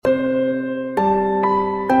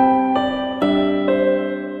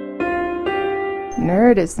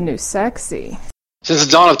nerd is the new sexy. Since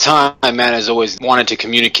the dawn of time, man has always wanted to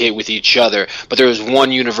communicate with each other, but there is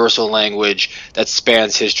one universal language that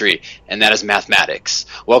spans history, and that is mathematics.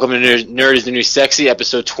 Welcome to Nerd is the New Sexy,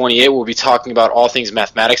 episode 28. We'll be talking about all things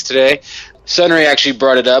mathematics today. Sunray actually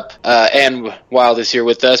brought it up, and Wild is here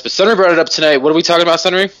with us, but Sunray brought it up tonight. What are we talking about,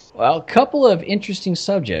 Sunray? Well, a couple of interesting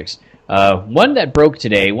subjects. One that broke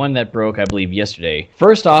today, one that broke, I believe, yesterday.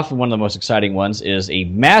 First off, one of the most exciting ones is a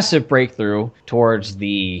massive breakthrough towards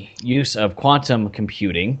the use of quantum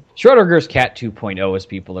computing. Schrödinger's Cat 2.0, as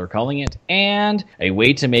people are calling it, and a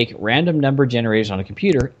way to make random number generators on a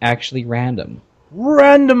computer actually random.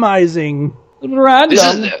 Randomizing.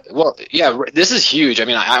 Random. This is huge. I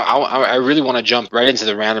mean, I really want to jump right into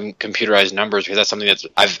the random computerized numbers because that's something that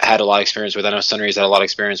I've had a lot of experience with. I know Sunry's had a lot of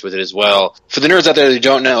experience with it as well. For the nerds out there that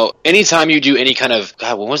don't know, anytime you do any kind of,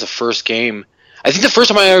 when was the first game? I think the first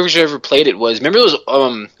time I ever played it was, remember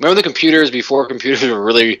the computers before computers were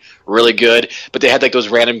really, really good, but they had like those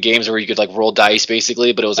random games where you could like roll dice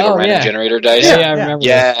basically, but it was like a random generator dice. Yeah, I remember.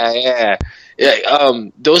 Yeah.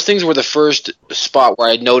 Those things were the first spot where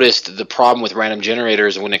I noticed the problem with random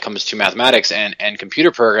generators when it comes to mathematics and computer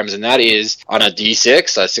programs, and that is on a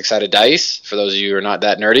D6, a six-sided dice. For those of you who are not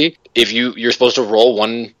that nerdy, if you're supposed to roll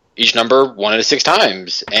each number 1 out of 6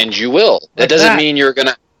 times, and you will. That doesn't mean you're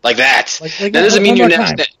gonna like that. That doesn't mean you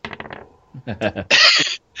never.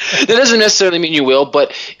 That doesn't necessarily mean you will,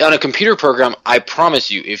 but on a computer program, I promise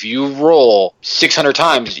you, if you roll 600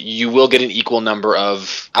 times, you will get an equal number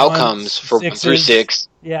of outcomes for 1 through 6.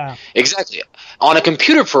 Yeah. Exactly. On a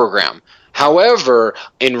computer program. However,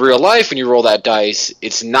 in real life, when you roll that dice,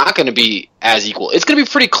 it's not going to be as equal. It's going to be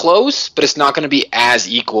pretty close, but it's not going to be as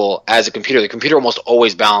equal as a computer. The computer almost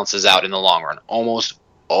always balances out in the long run. Almost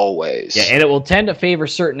always. Yeah, and it will tend to favor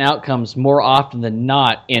certain outcomes more often than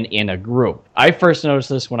not in a group. I first noticed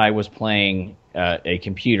this when I was playing a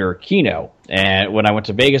computer Keno, and when I went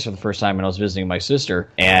to Vegas for the first time and I was visiting my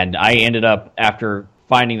sister, and I ended up, after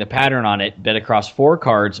finding the pattern on it, bet across 4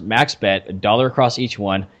 cards, max bet, $1 across each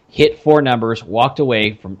one, hit 4 numbers, walked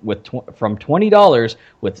away from $20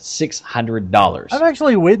 with $600. I've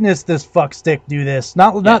actually witnessed this fuckstick do this.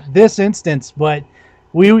 Not this instance, but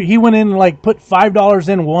he went in and like put $5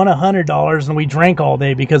 in, won $100, and we drank all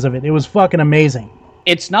day because of it. It was fucking amazing.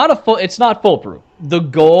 It's not foolproof. The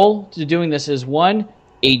goal to doing this is 1,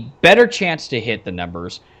 a better chance to hit the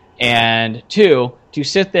numbers, and 2, to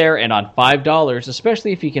sit there and on $5,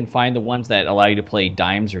 especially if you can find the ones that allow you to play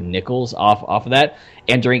dimes or nickels off of that,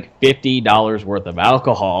 and drink $50 worth of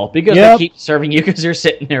alcohol because they keep serving you because you're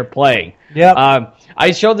sitting there playing. Yep.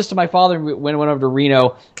 I showed this to my father when we went over to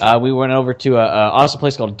Reno. We went over to an awesome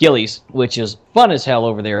place called Gillies, which is fun as hell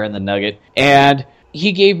over there in the Nugget. And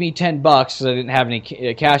he gave me $10 because I didn't have any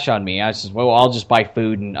cash on me. I said, well, I'll just buy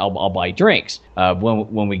food and I'll buy drinks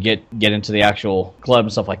when we get into the actual club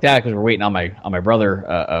and stuff like that, because we're waiting on my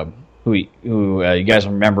brother, who you guys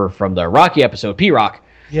remember from the Rocky episode, P-Rock.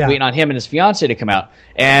 Yeah. Waiting on him and his fiance to come out.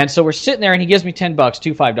 And so we're sitting there and he gives me $10,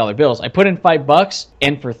 2 $5 bills. I put in $5,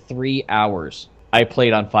 and for 3 hours I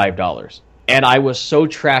played on $5. And I was so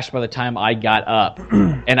trashed by the time I got up.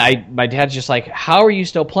 And my dad's just like, how are you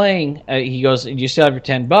still playing? He goes, do you still have your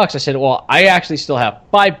 $10? I said, well, I actually still have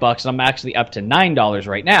 $5, and I'm actually up to $9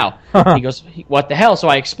 right now. He goes, what the hell? So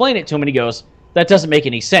I explained it to him, and he goes, that doesn't make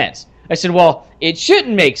any sense. I said, well, it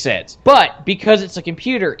shouldn't make sense, but because it's a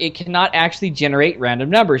computer, it cannot actually generate random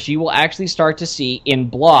numbers. You will actually start to see in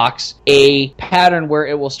blocks a pattern where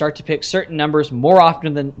it will start to pick certain numbers more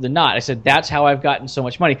often than not. I said, that's how I've gotten so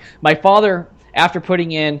much money. My father, after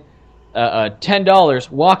putting in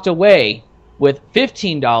 $10, walked away with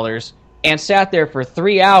 $15 and sat there for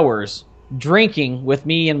 3 hours drinking with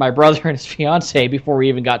me and my brother and his fiance before we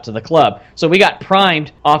even got to the club. So we got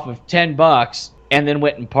primed off of $10 and then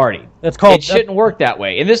went and partied. It shouldn't work that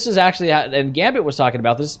way. And this is actually, and Gambit was talking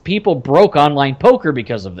about this, people broke online poker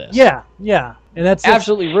because of this. Yeah. And that's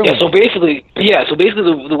absolutely ruined. So basically,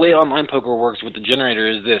 the way online poker works with the generator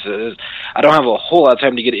is this. I don't have a whole lot of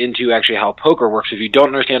time to get into actually how poker works. If you don't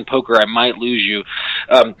understand poker, I might lose you.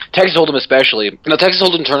 Texas Hold'em especially. Now, Texas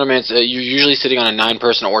Hold'em tournaments, you're usually sitting on a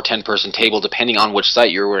 9-person or 10-person table, depending on which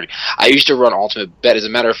site you're running. I used to run Ultimate Bet. As a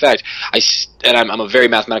matter of fact, I'm a very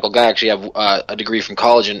mathematical guy. I actually have a degree from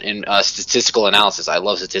college in statistical analysis. I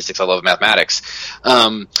love statistics. I love mathematics.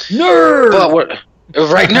 Nerd! But what...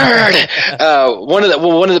 Right, nerd. One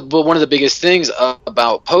of the biggest things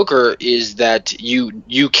about poker is that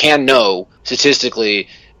you can know statistically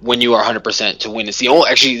when you are 100% to win. It's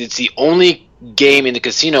the only game in the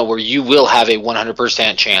casino where you will have a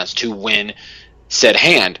 100% chance to win said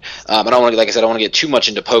hand. I don't want to, like I said, I don't want to get too much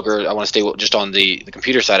into poker. I want to stay just on the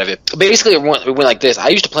computer side of it. Basically, it went like this. I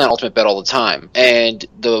used to play on Ultimate Bet all the time, and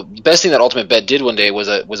the best thing that Ultimate Bet did one day was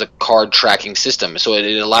a card tracking system. So it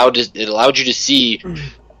allowed you to see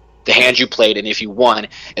the hand you played and if you won.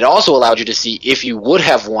 It also allowed you to see if you would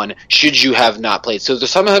have won should you have not played. So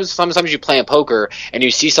there's sometimes you play in poker and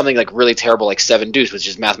you see something like really terrible, like 7 deuce, which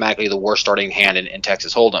is mathematically the worst starting hand in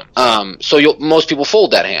Texas Hold'em. So most people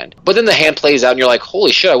fold that hand, but then the hand plays out and you're like,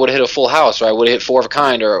 holy shit, I would have hit a full house, or I would have hit 4 of a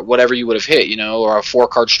kind, or whatever you would have hit, or a 4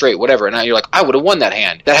 card straight, whatever. And now you're like, I would have won that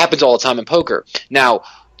hand. That happens all the time in poker. Now,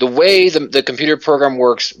 the way the computer program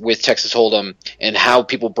works with Texas Hold'em and how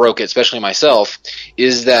people broke it, especially myself,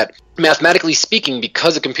 is that mathematically speaking,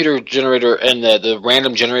 because the computer generator and the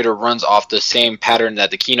random generator runs off the same pattern that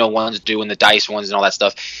the Keno ones do and the dice ones and all that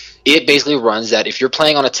stuff, it basically runs that if you're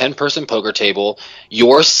playing on a 10-person poker table,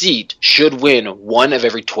 your seat should win 1 of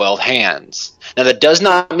every 12 hands. Now, that does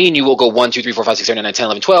not mean you will go 1, 2, 3, 4, 5, 6, 7, 8, 9, 10,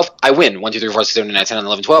 11, 12. I win. 1, 2, 3, 4, 5, 6, 7, 8, 9, 10,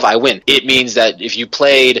 11, 12. I win. It means that if you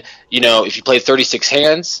played, 36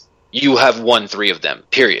 hands, you have won 3 of them.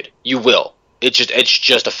 Period. You will. It's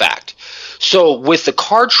just a fact. So with the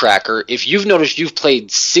card tracker, if you've noticed you've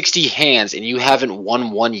played 60 hands and you haven't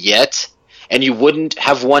won 1 yet, and you wouldn't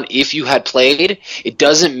have won if you had played, it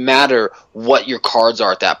doesn't matter what your cards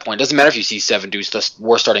are at that point. It doesn't matter if you see 7 deuce, the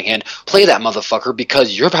worst starting hand. Play that motherfucker,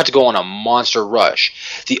 because you're about to go on a monster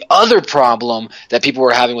rush. The other problem that people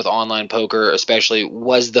were having with online poker especially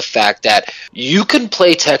was the fact that you can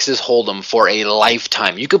play Texas Hold'em for a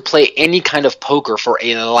lifetime. You could play any kind of poker for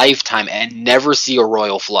a lifetime and never see a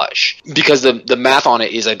royal flush, because the math on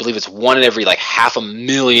it is, I believe it's 1 in every like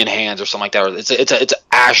 500,000 hands or something like that. Or it's an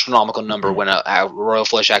astronomical number when a royal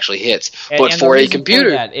flush actually hits. But for a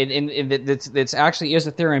computer, it's actually is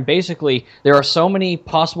a theory. And basically, there are so many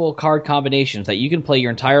possible card combinations that you can play your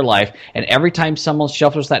entire life, and every time someone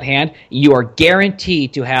shuffles that hand, you are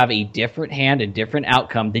guaranteed to have a different hand, a different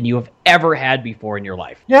outcome than you have ever had before in your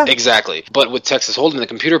life. Yeah, exactly. But with Texas Hold'em, the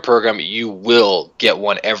computer program, you will get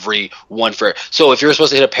every one for. So if you're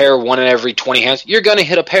supposed to hit a pair 1 in every 20 hands, you're going to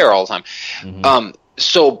hit a pair all the time. Mm-hmm.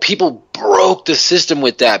 So people broke the system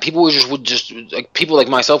with that. People would just like, people like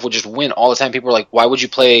myself would just win all the time. People were like, why would you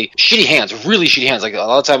play shitty hands, really shitty hands? Like a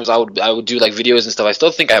lot of times I would do like videos and stuff. I still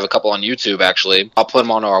think I have a couple on YouTube, actually. I'll put them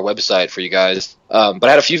on our website for you guys. But I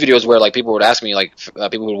had a few videos where like people would ask me, like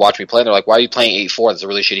people would watch me play, and they're like, why are you playing 8-4? That's a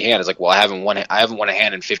really shitty hand. It's like, well, I haven't won a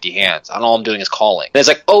hand in 50 hands. All I'm doing is calling. And it's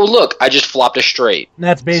like, oh look, I just flopped a straight. And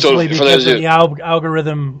that's basically because of the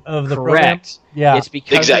algorithm of the program. Yeah, it's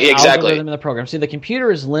because of the algorithm in the program. See, the computer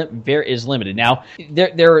is limited. Now,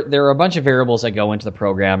 there are a bunch of variables that go into the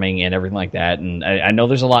programming and everything like that, and I know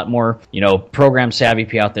there's a lot more, program savvy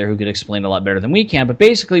people out there who could explain a lot better than we can. But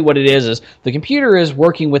basically, what it is the computer is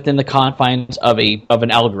working within the confines of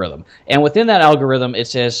an algorithm, and within that algorithm, it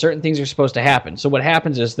says certain things are supposed to happen. So what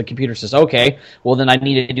happens is the computer says, okay, well then I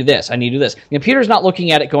need to do this. I need to do this. The computer's not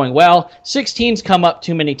looking at it going, well, 16's come up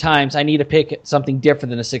too many times. I need to pick something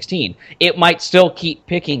different than a 16. It might still keep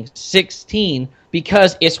picking 16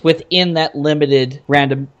 because it's within that limited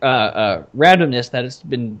randomness that it's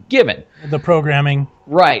been given. The programming.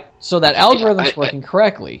 Right. So that algorithm's working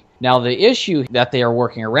correctly. Now, the issue that they are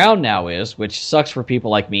working around now is, which sucks for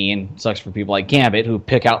people like me and sucks for people like Gambit who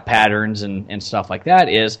pick out patterns and stuff like that,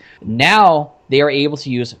 is now they are able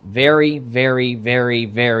to use very, very, very,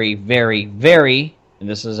 very, very, very, and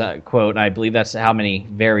this is a quote, and I believe that's how many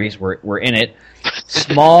varies were in it,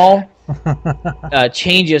 small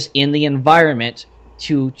changes in the environment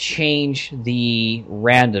to change the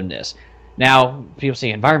randomness. Now, people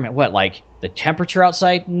say environment, what, like the temperature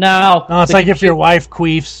outside? No. No, it's like if your wife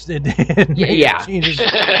queefs, it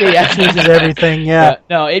changes everything, yeah.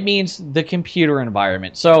 No, it means the computer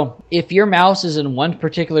environment. So if your mouse is in one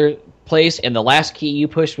particular place and the last key you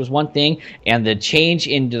pushed was one thing, and the change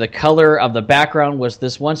into the color of the background was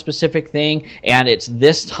this one specific thing, and it's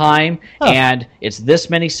this time, and it's this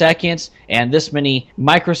many seconds, and this many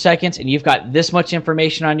microseconds, and you've got this much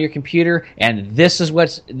information on your computer, and this is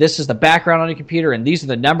the background on your computer, and these are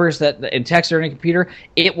the numbers that in text are on your computer,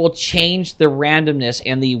 it will change the randomness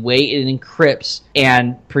and the way it encrypts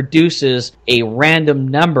and produces a random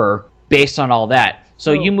number based on all that.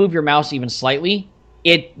 So you move your mouse even slightly,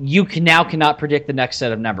 you cannot predict the next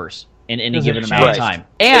set of numbers in any given amount of time.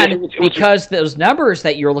 And because those numbers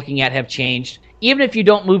that you're looking at have changed, even if you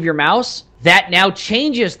don't move your mouse, that now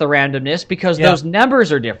changes the randomness because those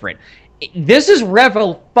numbers are different. This is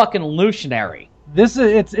revolutionary.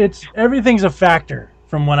 It's everything's a factor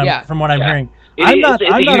from what I'm hearing. I'm not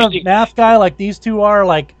a math guy like these two are.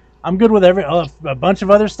 Like, I'm good with a bunch of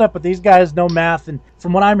other stuff, but these guys know math, and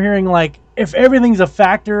from what I'm hearing, like if everything's a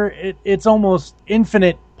factor, it's almost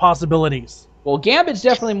infinite possibilities. Well, Gambit's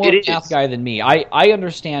definitely more of a math guy than me. I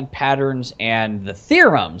understand patterns and the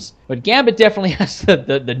theorems, but Gambit definitely has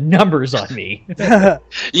the numbers on me.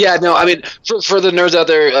 Yeah, no, I mean, for the nerds out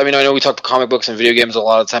there, I mean, I know we talk comic books and video games a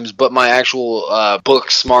lot of times, but my actual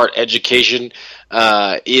book smart education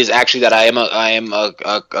is actually that I am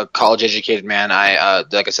a college educated man. I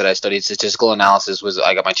like I said, I studied statistical analysis.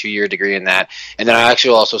 I got my 2-year degree in that, and then I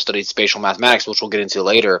actually also studied spatial mathematics, which we'll get into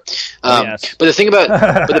later. Yes. But the thing about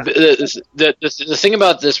the thing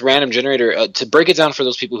about this random generator, to break it down for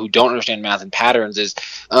those people who don't understand math and patterns, is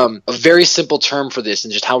a very simple term for this,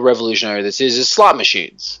 and just how revolutionary this is slot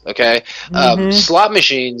machines. Okay, slot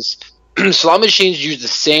machines. Slot machines use the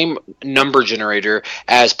same number generator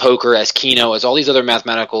as poker, as Keno, as all these other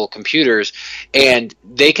mathematical computers, and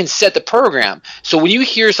they can set the program. So when you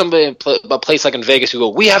hear somebody a place like in Vegas who go,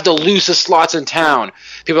 "We have the loosest slots in town,"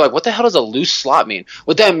 people are like, "What the hell does a loose slot mean?"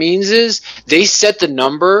 What that means is they set the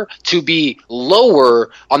number to be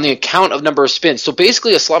lower on the account of number of spins. So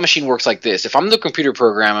basically, a slot machine works like this: if I'm the computer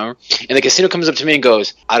programmer and the casino comes up to me and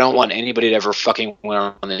goes, "I don't want anybody to ever fucking win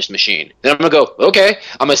on this machine," then I'm gonna go, "Okay,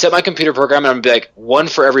 I'm gonna set my computer program, and I'm gonna be like, 1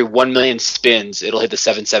 for every 1 million spins, it'll hit the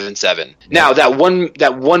 777. Now that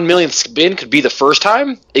 1 millionth spin could be the first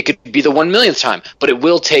time, it could be the 1 millionth time, but it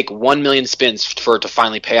will take 1 million spins for it to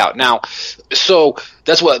finally pay out. Now, so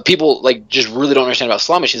that's what people like just really don't understand about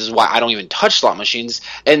slot machines. Is why I don't even touch slot machines,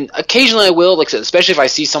 and occasionally I will, like especially if I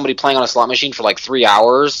see somebody playing on a slot machine for like 3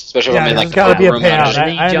 hours, especially if I'm in like got to be a room. payout.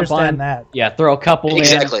 I jump understand on that. Yeah, throw a couple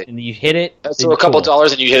Exactly. in, and you hit it. Throw a couple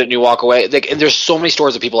dollars and you hit it and you walk away. Like, and there's so many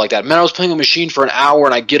stories of people like that. Man, I was playing a machine for an hour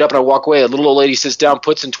and I get up and I walk away. A little old lady sits down,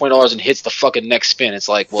 puts in $20 and hits the fucking next spin. It's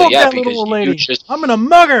like, well, Fuck yeah, that because little old you lady. just I'm gonna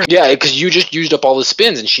mug her. yeah, because you just used up all the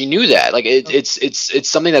spins, and she knew that. Like it's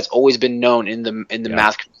something that's always been known in the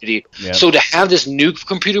math community. Yep. So to have this new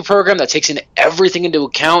computer program that takes in everything into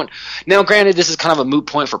account. Now, granted, this is kind of a moot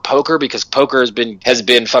point for poker because poker has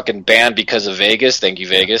been fucking banned because of Vegas. Thank you,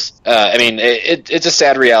 Vegas. I mean, it's a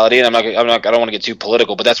sad reality, and I don't want to get too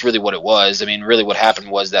political, but that's really what it was. I mean, really, what happened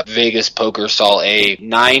was that Vegas poker saw a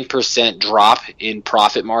 9% drop in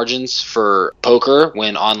profit margins for poker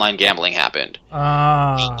when online gambling happened.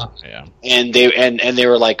 Yeah. And they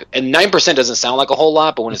were like, and 9% doesn't sound like a whole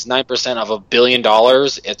lot, but when it's 9% of $1 billion,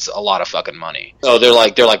 it's a lot of fucking money. So they're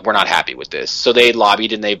like, we're not happy with this. So they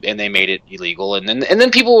lobbied and they made it illegal. And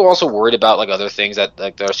then people were also worried about like other things that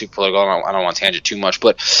are super political. I don't want to tangent too much,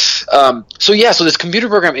 but so this computer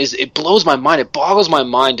program it blows my mind. It boggles my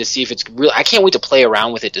mind to see if it's real. I can't wait to play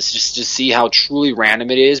around with it to see how truly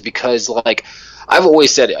random it is, because like I've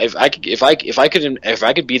always said, if I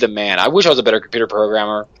could be the man, I wish I was a better computer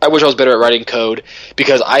programmer. I wish I was better at writing code,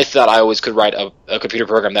 because I thought I always could write a computer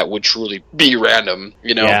program that would truly be random,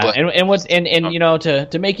 you know. Yeah, but, you know,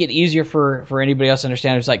 to make it easier for anybody else to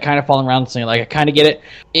understand, it's like kind of falling around and saying, like, I kind of get it.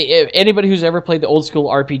 If anybody who's ever played the old school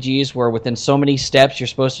RPGs where within so many steps you're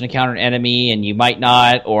supposed to encounter an enemy and you might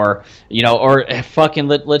not, or you know, or fucking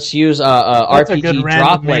let's use RPG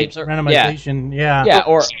drop rates, randomization, yeah,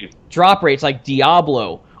 or drop rates like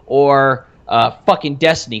Diablo or fucking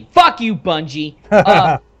Destiny. Fuck you, Bungie.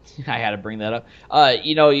 I had to bring that up.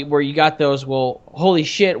 You know, where you got those, well, holy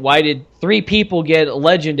shit, why did 3 people get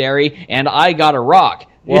legendary and I got a rock?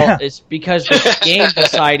 Well, it's because the game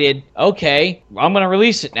decided, okay, I'm going to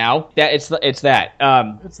release it now. It's that.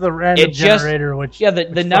 It's the random generator,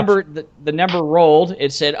 the number rolled.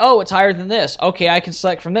 It said, oh, it's higher than this. Okay, I can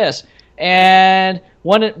select from this. And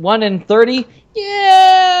 1 in 30,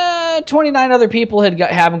 yeah, 29 other people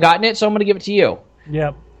haven't gotten it, so I'm going to give it to you.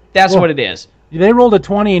 Yep. That's what it is. They rolled a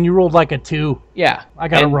 20 and you rolled like a 2. Yeah. I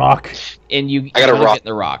got a rock. And I got a rock. Get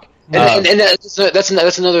the rock. And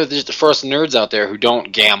that's another, just for us nerds out there who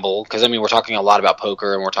don't gamble, because I mean we're talking a lot about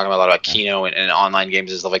poker and we're talking a lot about Keno and online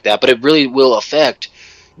games and stuff like that, but it really will affect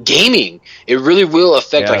gaming. It really will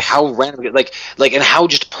affect like how random, like and how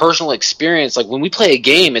just personal experience. Like when we play a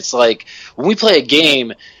game, it's like when we play a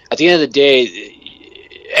game, at the end of the day,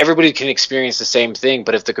 everybody can experience the same thing,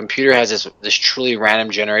 but if the computer has this truly random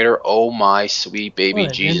generator, oh my sweet baby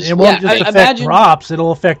Jesus! It won't just affect drops;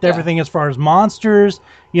 it'll affect everything as far as monsters,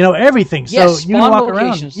 you know, everything. So you can walk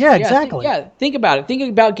around. Yeah, exactly. Think about it. Think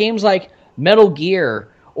about games like Metal Gear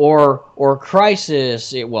or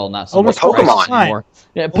Crisis. Well, not so much Pokemon anymore.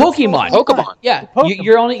 Yeah, Pokemon. Yeah,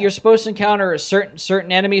 you're supposed to encounter a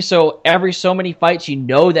certain enemy. So every so many fights, you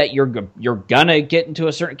know that you're gonna get into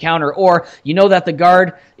a certain counter, or you know that the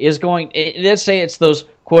guard is going. Let's say it's those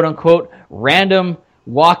quote unquote random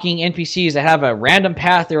walking NPCs that have a random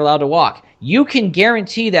path they're allowed to walk. you can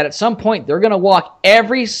guarantee that at some point they're going to walk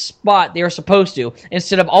every spot they're supposed to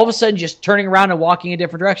instead of all of a sudden just turning around and walking a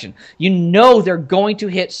different direction. You know they're going to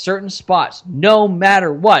hit certain spots no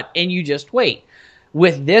matter what, and you just wait.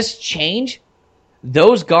 With this change,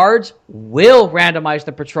 those guards will randomize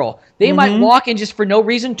the patrol. They might walk and just for no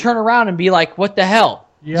reason turn around and be like, what the hell?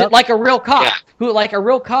 Yep. Like a real cop, like a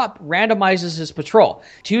real cop randomizes his patrol.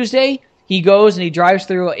 Tuesday, he goes and he drives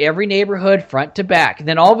through every neighborhood front to back. And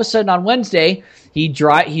then all of a sudden on Wednesday, he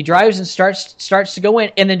drives and starts to go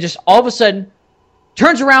in, and then just all of a sudden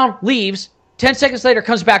turns around, leaves. 10 seconds later,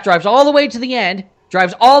 comes back, drives all the way to the end,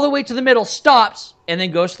 drives all the way to the middle, stops, and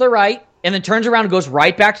then goes to the right, and then turns around and goes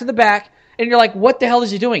right back to the back. And you're like, what the hell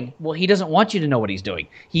is he doing? Well, he doesn't want you to know what he's doing.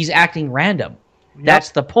 He's acting random. Yep.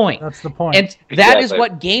 That's the point. That's the point. And that is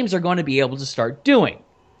what games are going to be able to start doing.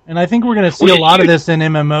 And I think we're going to see a lot of this in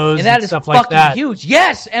MMOs And that is stuff like fucking that. huge.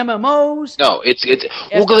 Yes, MMOs. No, it's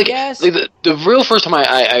well, like the real first time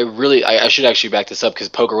I should actually back this up because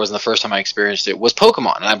poker wasn't the first time I experienced it. Was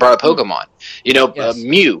Pokemon, and I brought up Pokemon. You know,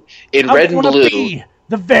 Mew in Red and Blue. Be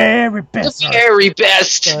the very best. The very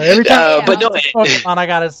best. Every time but no, Pokemon, I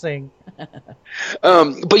gotta sing.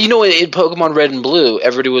 But you know, in Pokemon Red and Blue,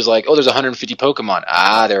 everybody was like, "Oh, there's 150 Pokemon."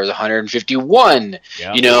 There was 151.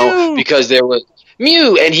 Yeah. You know, Mew. because there was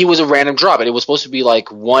Mew, and he was a random drop, and it was supposed to be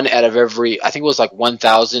like one out of every. I think it was like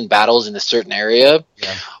 1,000 battles in a certain area.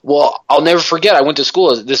 Yeah. Well, I'll never forget. I went to school.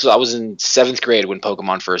 I was in 7th grade when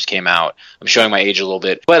Pokemon first came out. I'm showing my age a little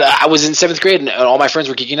bit, but I was in 7th grade, and all my friends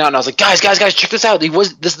were geeking out, and I was like, "Guys, check this out!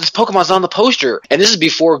 This Pokemon's on the poster." And this is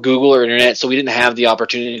before Google or internet, so we didn't have the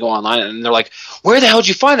opportunity to go online. And they're like, "Where the hell did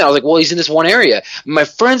you find that?" I was like, "Well, he's in this one area." My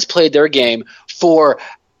friends played their game for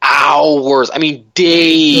hours. I mean,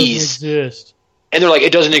 days. Doesn't exist. And they're like,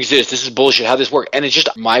 "It doesn't exist. This is bullshit. How'd this work?" And it's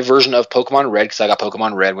just my version of Pokemon Red because I got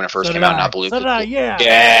Pokemon Red when it first came out, not Blue. So did I,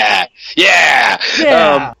 yeah.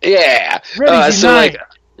 Yeah. So like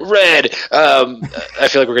Red. I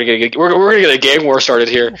feel like we're gonna get a game war started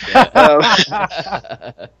here.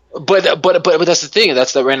 But that's the thing.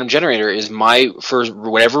 That's the random generator is for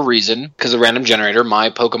whatever reason, because the random generator, my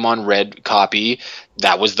Pokemon Red copy,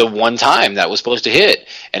 that was the one time that was supposed to hit,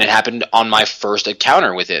 and it happened on my first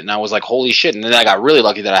encounter with it, and I was like, holy shit! And then I got really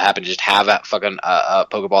lucky that I happened to just have a fucking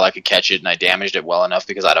Pokeball that could catch it, and I damaged it well enough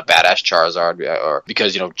because I had a badass Charizard, or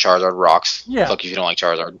because Charizard rocks. Yeah. Fuck if you don't like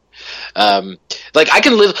Charizard. Like I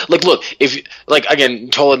can live. Like look, if like again,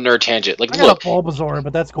 total nerd tangent. Like I got look, a Bulbasaur,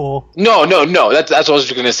 but that's cool. no. That's what I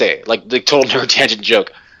was gonna say. Like the total nerd tangent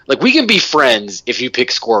joke. Like we can be friends if you pick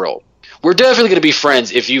Squirtle. We're definitely gonna be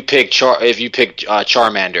friends if you pick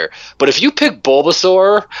Charmander. But if you pick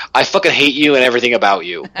Bulbasaur, I fucking hate you and everything about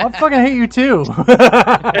you. I fucking hate you too. But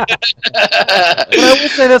I will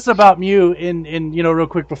say this about Mew in real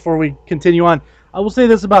quick before we continue on. I will say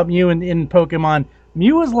this about Mew in Pokemon.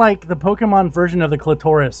 Mew is like the Pokemon version of the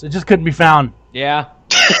clitoris. It just couldn't be found. Yeah.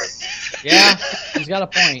 Yeah, he's got a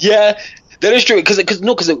point. Yeah, that is true. Because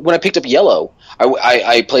when I picked up Yellow,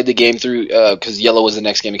 I played the game through because Yellow was the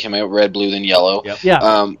next game that came out, Red, Blue, then Yellow. Yep.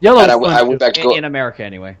 Yeah, Yellow. And I went back to go in America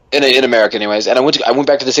anyway. In America, anyways. And I went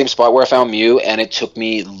back to the same spot where I found Mew, and it took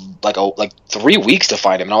me like 3 weeks to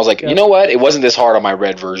find him. And I was like, you know what? It wasn't this hard on my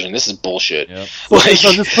Red version. This is bullshit. Yep. So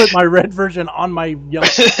I'll just put my Red version on my Yellow.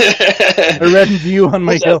 My Red and View on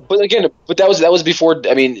my Yellow. But again, that was before.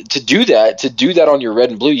 I mean, to do that on your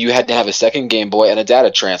Red and Blue, you had to have a second Game Boy and a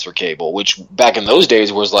data transfer cable, which back in those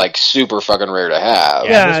days was like super fucking rare to have.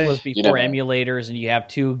 Yeah, this was before emulators, and you have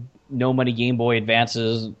two no money Game Boy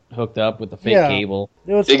Advances hooked up with the fake cable.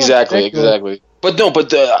 Exactly. But no,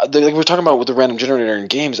 like we're talking about with the random generator in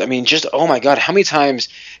games. I mean, just oh my god, how many times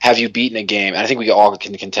have you beaten a game? And I think we all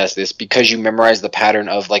can contest this because you memorize the pattern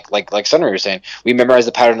of like Sunray was saying. We memorize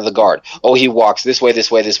the pattern of the guard. Oh, he walks this way.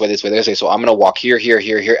 So I'm gonna walk here.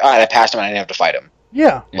 And I passed him, and I didn't have to fight him.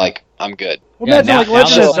 Yeah. Like I'm good. Well, imagine like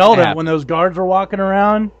Legend of Zelda when those guards are walking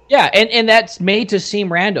around. Yeah, and that's made to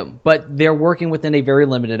seem random, but they're working within a very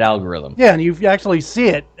limited algorithm. Yeah, and you actually see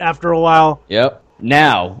it after a while. Yep.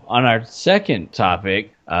 Now, on our second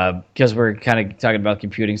topic, because we're kind of talking about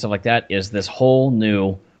computing, stuff like that, is this whole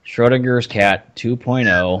new Schrodinger's Cat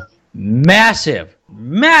 2.0 massive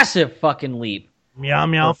fucking leap.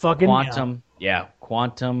 Meow, fucking quantum, meow.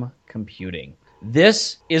 Quantum computing.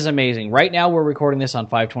 This is amazing. Right now, we're recording this on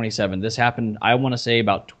 5/27. This happened, I want to say,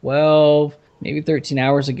 about 12, maybe 13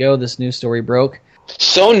 hours ago. This news story broke.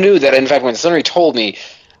 So new that, in fact, when Sunray told me,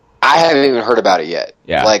 I haven't even heard about it yet.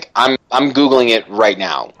 Yeah. Like, I'm Googling it right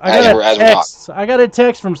now I got a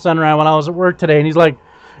text from Sunrise when I was at work today, and he's like,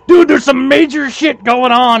 dude, there's some major shit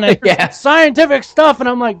going on. And Yeah. scientific stuff. And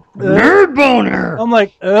I'm like, Nerd boner. I'm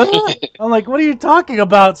like, what are you talking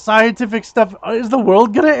about? Scientific stuff? Is the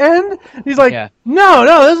world gonna end? He's like, no,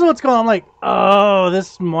 this is what's going on. I'm like, oh,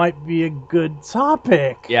 this might be a good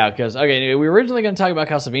topic. Yeah, because, we were originally going to talk about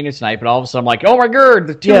Castlevania tonight, but all of a sudden I'm like, oh my god,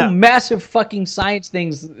 the two massive fucking science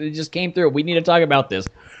things just came through. We need to talk about this.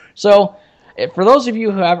 So, for those of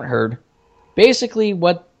you who haven't heard, basically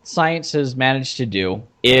what science has managed to do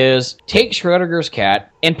is take Schrodinger's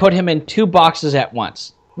cat and put him in 2 boxes at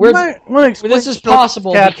once. This is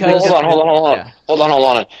possible because... Hold on. I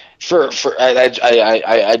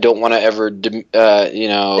don't want to ever,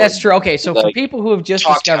 That's true. Okay, so for people who have just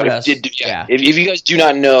discovered us... If you guys do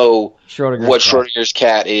not know what Schrodinger's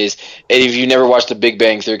cat is, and if you never watched The Big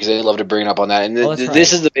Bang Theory, because I love to bring it up on that, and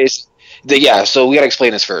this is the base... so we got to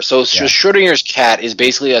explain this first. So Schrodinger's cat is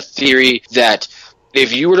basically a theory that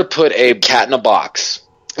if you were to put a cat in a box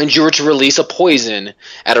and you were to release a poison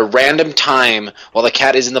at a random time while the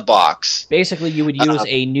cat is in the box, basically you would use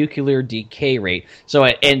a nuclear decay rate. So,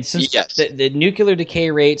 and since the nuclear decay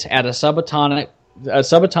rates at a subatomic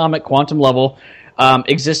quantum level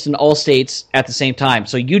exist in all states at the same time.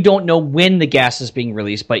 So you don't know when the gas is being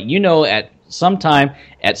released, but you know at some time,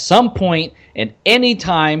 at some point, at any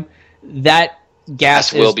time, that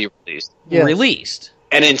gas will be released.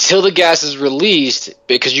 And until the gas is released,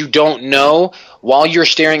 because you don't know, while you're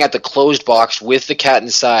staring at the closed box with the cat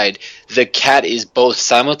inside, the cat is both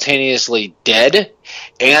simultaneously dead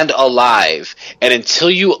and alive. And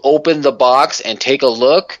until you open the box and take a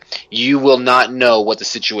look, you will not know what the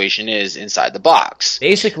situation is inside the box.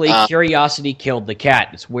 Basically, curiosity killed the cat.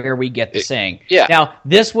 It's where we get the saying. Yeah. Now,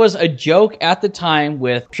 this was a joke at the time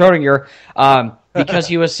with Schrodinger, because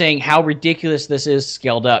he was saying how ridiculous this is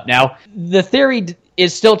scaled up. Now, the theory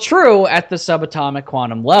is still true at the subatomic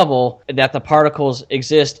quantum level, that the particles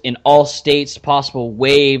exist in all states, possible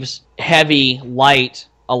waves, heavy, light,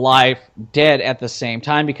 alive, dead at the same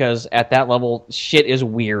time, because at that level, shit is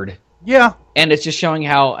weird. Yeah. And it's just showing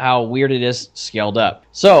how weird it is scaled up.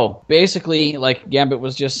 So, basically, like Gambit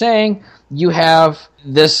was just saying, you have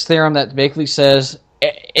this theorem that basically says,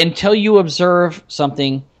 until you observe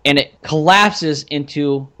something and it collapses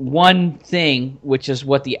into one thing, which is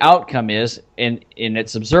what the outcome is, and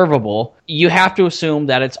it's observable, you have to assume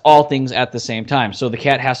that it's all things at the same time. So the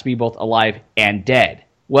cat has to be both alive and dead.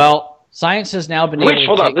 Well, science has now been able to...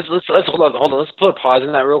 Hold on. Let's put a pause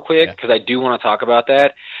in that real quick, because I do want to talk about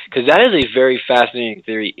that, because that is a very fascinating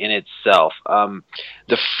theory in itself. And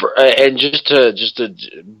just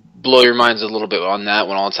to blow your minds a little bit on that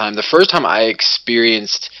one all the time, the first time I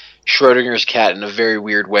experienced Schrodinger's cat in a very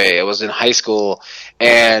weird way, I was in high school,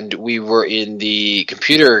 and we were in the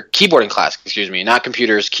keyboarding class, not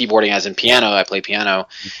computers, keyboarding as in piano. I play piano,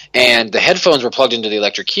 and the headphones were plugged into the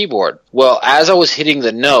electric keyboard. Well, as I was hitting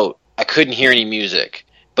the note, I couldn't hear any music,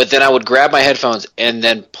 but then I would grab my headphones and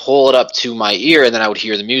then pull it up to my ear, and then I would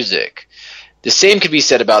hear the music. The same could be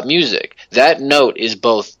said about music. That note is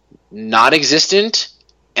both non-existent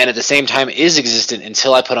and at the same time is existent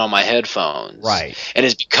until I put on my headphones. Right. And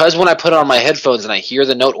it's because when I put on my headphones and I hear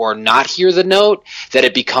the note or not hear the note that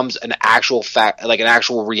it becomes an actual fact, like an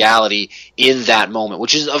actual reality in that moment,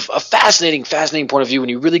 which is a fascinating point of view when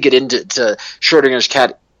you really get into Schrodinger's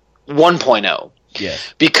cat 1.0.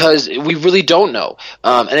 Yes. Because we really don't know.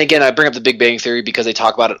 And again, I bring up the Big Bang Theory because they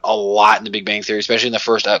talk about it a lot in the Big Bang Theory, especially in the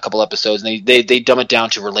first couple episodes. And they dumb it down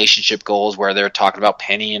to relationship goals where they're talking about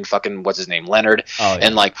Penny and fucking, what's his name, Leonard. Oh, yeah.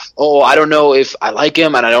 And like, I don't know if I like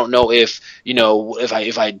him, and I don't know if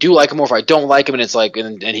I do like him or if I don't like him. And it's like,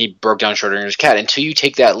 and he broke down Schrodinger's cat. Until you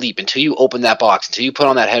take that leap, until you open that box, until you put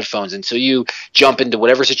on that headphones, until you jump into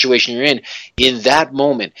whatever situation you're in that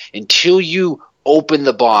moment, until you open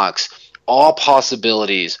the box, all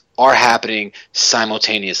possibilities are happening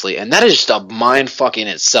simultaneously, and that is just a mind fuck in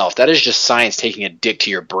itself. That is just science taking a dick to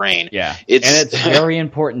your brain. Yeah, and it's very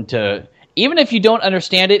important to, even if you don't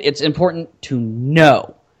understand it, it's important to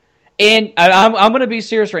know. And I'm going to be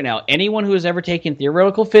serious right now. Anyone who has ever taken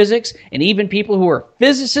theoretical physics, and even people who are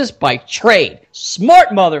physicists by trade, smart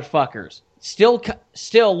motherfuckers,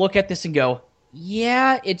 still look at this and go,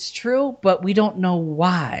 yeah, it's true, but we don't know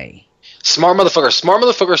why. Smart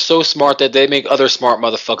motherfuckers so smart that they make other smart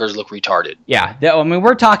motherfuckers look retarded. Yeah,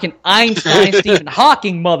 we're talking Einstein, Stephen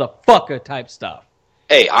Hawking motherfucker type stuff.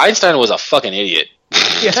 Hey, Einstein was a fucking idiot.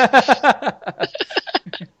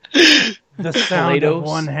 The sound of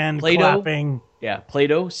one hand clapping. Yeah,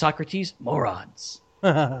 Plato, Socrates, morons.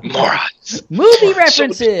 Morons. Movie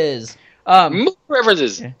references. Movie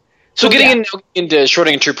references. So into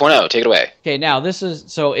Schrödinger 2.0, take it away. Okay, now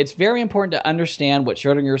it's very important to understand what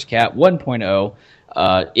Schrödinger's cat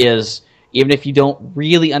 1.0 is, even if you don't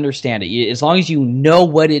really understand it. As long as you know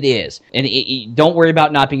what it is, and don't worry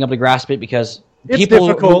about not being able to grasp it, because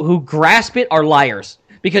people who grasp it are liars.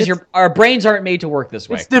 Because our brains aren't made to work this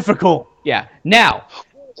way. It's difficult. Yeah. Now,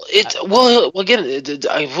 I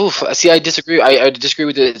disagree. I disagree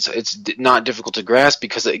with it. It's not difficult to grasp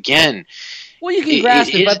because, again, well, you can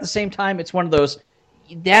grasp it, but at the same time, it's one of those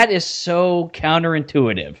that is so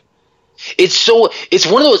counterintuitive. It's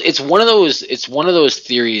one of those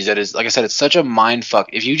theories that is, like I said, it's such a mind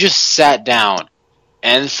fuck. If you just sat down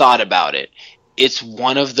and thought about it, it's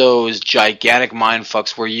one of those gigantic mind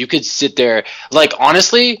fucks where you could sit there, like,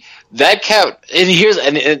 honestly, that cat. And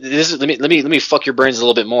let me fuck your brains a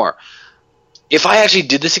little bit more. If I actually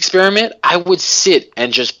did this experiment, I would sit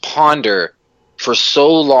and just ponder for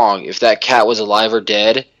so long if that cat was alive or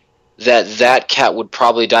dead. That cat would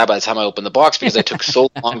probably die by the time I opened the box because I took so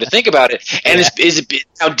long to think about it. And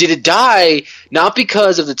did it die not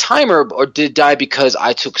because of the timer, or did it die because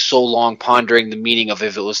I took so long pondering the meaning of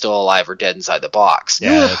if it was still alive or dead inside the box? You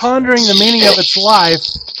were pondering the meaning of its life.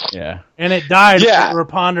 Yeah. And it died. Yeah. You were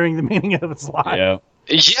pondering the meaning of its life. Yeah.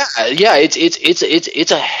 Yeah,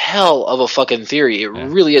 it's a hell of a fucking theory. It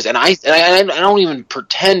really is, and I don't even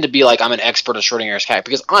pretend to be like I'm an expert of Schrodinger's cat,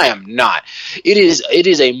 because I am not. It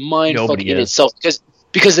is a mind fuck in itself,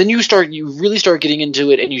 because then you really start getting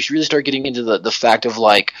into it, and you really start getting into the fact of,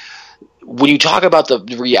 like, when you talk about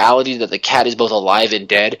the reality that the cat is both alive and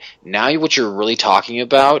dead. Now what you're really talking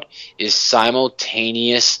about is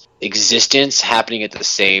simultaneous existence happening at the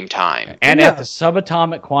same time. And at the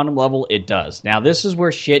subatomic quantum level, it does. Now, this is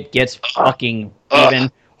where shit gets fucking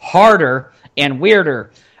even harder and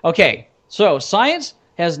weirder. Okay, so science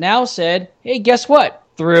has now said, hey, guess what?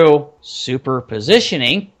 Through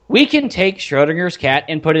superpositioning, we can take Schrodinger's cat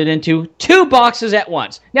and put it into two boxes at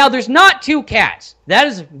once. Now, there's not two cats. That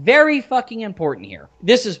is very fucking important here.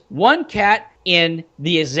 This is one cat in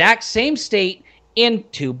the exact same state in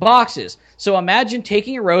two boxes. So imagine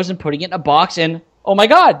taking a rose and putting it in a box, and oh my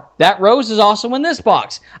god, that rose is also in this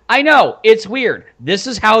box. I know, it's weird. This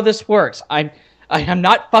is how this works. I am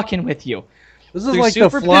not fucking with you. This is like the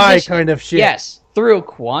Fly kind of shit. Yes, through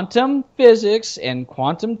quantum physics and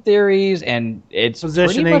quantum theories, and it's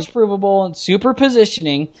pretty much provable, and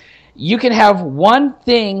superpositioning, you can have one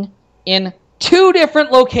thing in two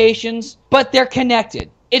different locations, but they're connected.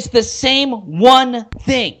 It's the same one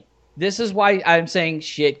thing. This is why I'm saying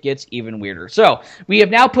shit gets even weirder. So, we have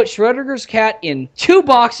now put Schrodinger's cat in two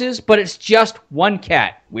boxes, but it's just one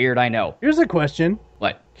cat. Weird, I know. Here's a question.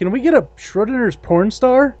 What? Can we get a Schrodinger's porn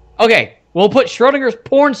star? Okay, we'll put Schrodinger's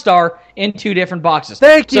porn star in two different boxes.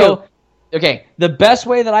 Thank you. So, okay, the best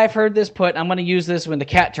way that I've heard this put, I'm going to use this when the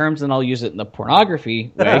cat terms, and I'll use it in the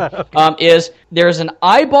pornography way, is there's an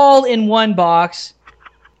eyeball in one box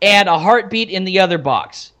and a heartbeat in the other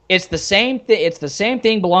box. It's the same thing. It's the same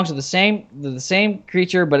thing. Belongs to the same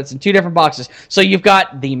creature, but it's in two different boxes. So you've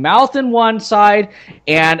got the mouth in one side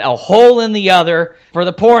and a hole in the other for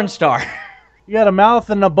the porn star. You got a mouth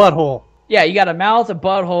and a butthole. Yeah, you got a mouth, a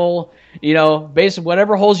butthole. You know, basically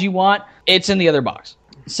whatever holes you want, it's in the other box.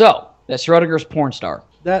 So that's Schrodinger's porn star.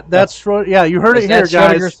 That's yeah. You heard it here, guys. That's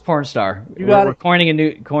Schrodinger's porn star. We're coining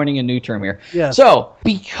a new term here. Yeah. So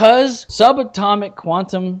because subatomic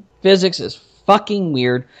quantum physics is fucking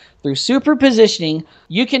weird, through superpositioning,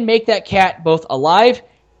 you can make that cat both alive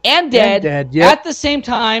and dead, at the same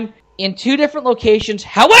time in two different locations.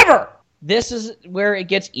 However, this is where it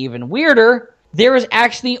gets even weirder. There is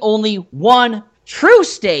actually only one true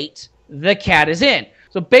state the cat is in.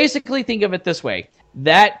 So basically, think of it this way.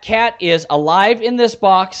 That cat is alive in this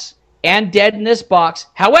box and dead in this box.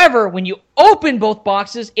 However, when you open both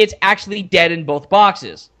boxes, it's actually dead in both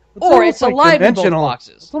boxes. Or it's alive in both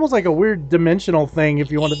boxes. It's almost like a weird dimensional thing,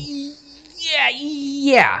 if you want to.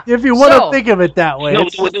 Yeah. If you want to think of it that way. No,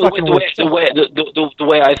 the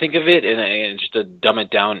way I think of it, and just to dumb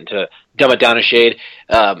it down a shade,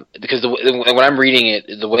 because when I'm reading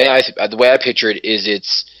it, the way I picture it is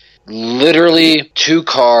it's literally two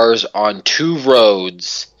cars on two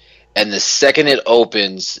roads, and the second it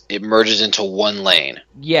opens, it merges into one lane.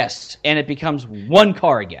 Yes, and it becomes one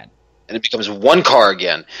car again.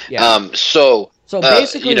 Yeah. So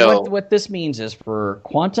basically, what this means is for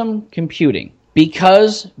quantum computing,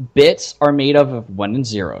 because bits are made of one and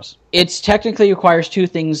zeros, it technically requires two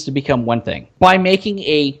things to become one thing. By making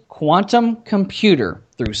a quantum computer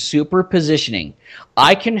through superpositioning,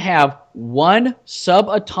 I can have one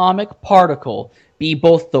subatomic particle be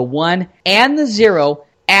both the 1 and the 0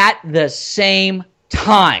 at the same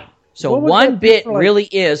time. So one bit really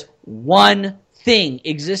is one thing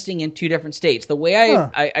existing in two different states. The way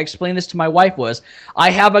I explained this to my wife was, I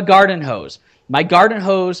have a garden hose. My garden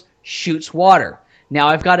hose shoots water. Now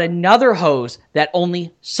I've got another hose that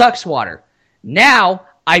only sucks water. Now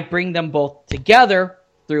I bring them both together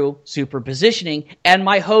through superpositioning, and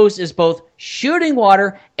my hose is both shooting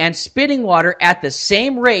water and spitting water at the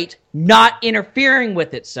same rate, not interfering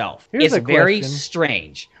with itself. It's very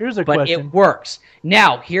strange. Here's a but question. It works.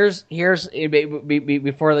 Now, here's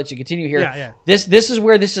before I let you continue here. Yeah. This is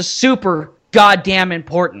where this is super goddamn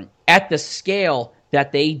important. At the scale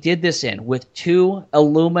that they did this in, with 2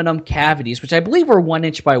 aluminum cavities, which I believe were 1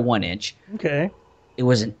 inch by 1 inch. Okay. It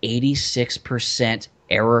was an 86%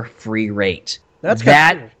 error-free rate.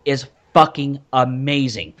 That is fucking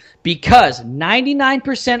amazing, because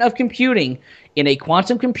 99% of computing in a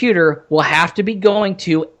quantum computer will have to be going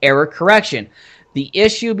to error correction. The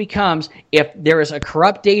issue becomes if there is a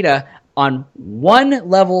corrupt data on one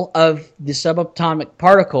level of the subatomic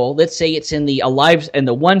particle. Let's say it's in the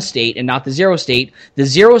 1 state and not the 0 state. The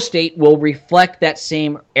 0 state will reflect that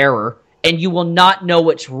same error, and you will not know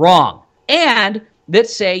what's wrong. And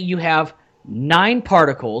let's say you have 9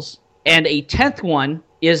 particles, and a 10th one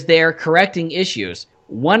is there correcting issues.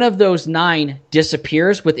 One of those 9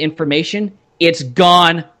 disappears with information. It's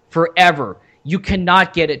gone forever. You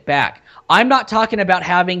cannot get it back. I'm not talking about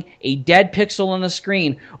having a dead pixel on the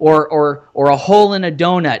screen or a hole in a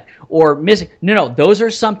donut or missing. No, those are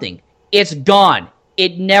something. It's gone.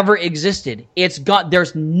 It never existed. It's gone.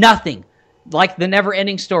 There's nothing. Like the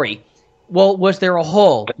never-ending story. Well, was there a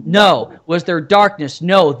hole? No. Was there darkness?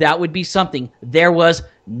 No. That would be something. There was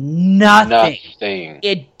nothing.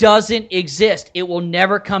 It doesn't exist. It will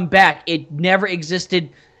never come back. It never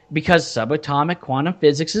existed because subatomic quantum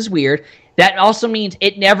physics is weird. That also means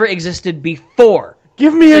it never existed before.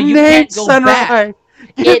 Give me a name, Sunrise.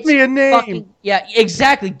 Give me a name. Yeah,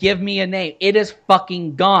 exactly. Give me a name. It is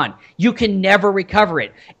fucking gone. You can never recover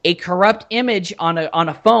it. A corrupt image on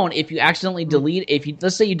a phone, if you accidentally delete,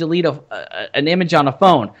 let's say you delete an image on a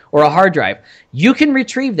phone or a hard drive, you can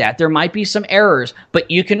retrieve that. There might be some errors, but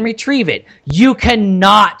you can retrieve it. You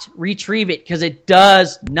cannot retrieve it because it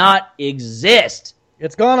does not exist.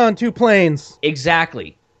 It's gone on 2 planes.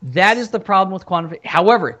 Exactly. That is the problem with quantum.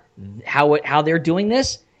 However, how they're doing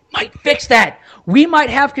this might fix that. We might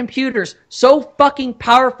have computers so fucking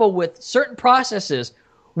powerful with certain processes,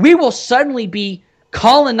 we will suddenly be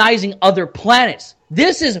colonizing other planets.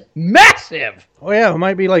 This is massive. Oh yeah, it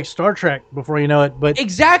might be like Star Trek before you know it. But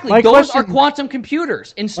exactly, those are quantum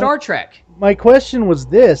computers in Star Trek. My question was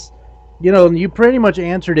this, you pretty much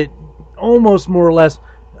answered it almost more or less.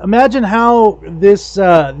 Imagine how this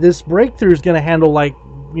breakthrough is going to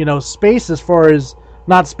handle space as far as.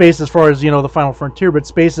 Not space as far as, the final frontier, but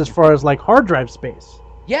space as far as, hard drive space.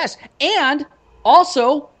 Yes, and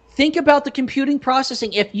also think about the computing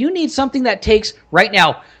processing. If you need something that takes, right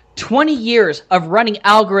now, 20 years of running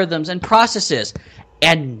algorithms and processes,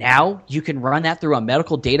 and now you can run that through a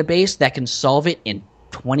medical database that can solve it in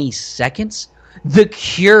 20 seconds, the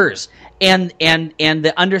cures and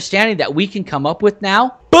the understanding that we can come up with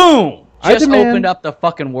now, boom, just opened up the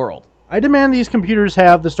fucking world. I demand these computers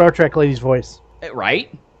have the Star Trek lady's voice.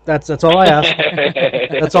 Right? That's all I ask.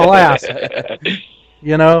 That's all I ask.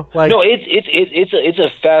 No, it's a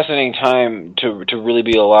fascinating time to really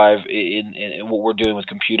be alive in what we're doing with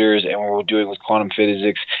computers and what we're doing with quantum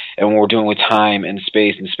physics and what we're doing with time and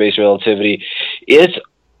space relativity. It's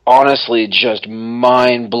honestly just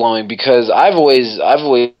mind blowing because I've always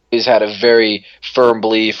had a very firm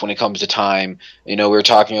belief when it comes to time. We were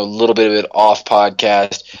talking a little bit of it off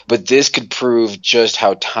podcast, but this could prove just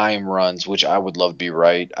how time runs, which I would love to be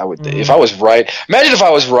right. I would, if I was right. Imagine if I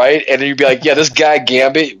was right, and you'd be like, "Yeah, this guy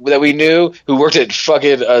Gambit that we knew, who worked at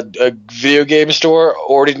fucking a video game store,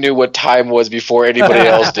 already knew what time was before anybody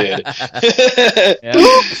else did."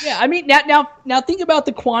 Yeah, I mean, now think about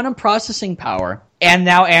the quantum processing power. And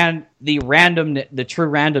the true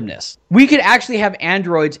randomness. We could actually have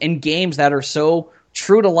androids in games that are so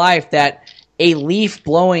true to life that a leaf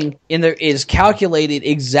blowing is calculated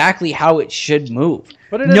exactly how it should move.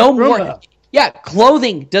 But no more. Yeah,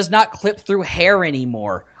 clothing does not clip through hair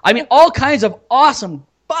anymore. I mean, all kinds of awesome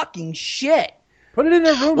fucking shit. Put it in a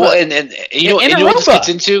Roomba. Well, and you know, In and a you know what this Roomba. gets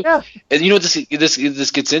into, Yeah. and you know what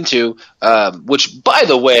this gets into, which, by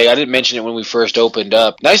the way, I didn't mention it when we first opened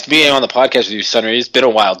up. Nice to be on the podcast with you, Sunray. It's been a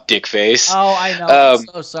while, dick face. Oh, I know. I'm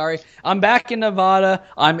so sorry. I'm back in Nevada.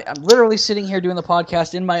 I'm literally sitting here doing the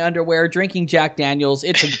podcast in my underwear, drinking Jack Daniels.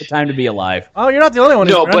 It's a good time to be alive. Oh, you're not the only one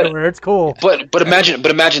No, in but- underwear. It's cool. But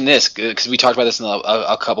imagine this, because we talked about this in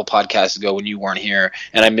a couple podcasts ago when you weren't here,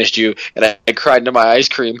 and I missed you, and I cried into my ice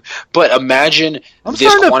cream. But imagine I'm this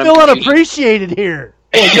starting to quantum feel computing- unappreciated here.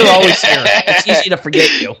 Well, you're always here. It's easy to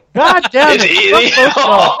forget you. God damn it.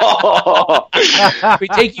 We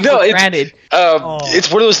take you No, for it's- granted.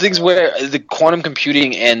 It's one of those things where the quantum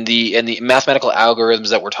computing and the mathematical algorithms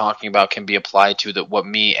that we're talking about can be applied to what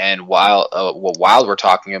me and what Wild were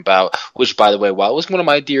talking about. Which, by the way, Wild was one of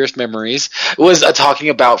my dearest memories. Was talking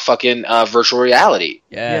about fucking virtual reality.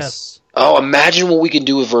 Yes. Oh, imagine what we can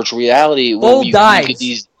do with virtual reality. when Full we dives. could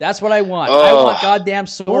use- That's what I want. Oh. I want goddamn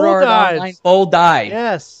Sword Full Art dives. Online full dive.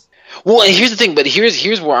 Yes. Well, and here's the thing, but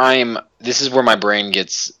here's where I'm. This is where my brain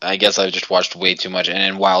gets. I guess I've just watched way too much.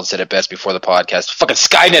 And Wild said it best before the podcast. Fucking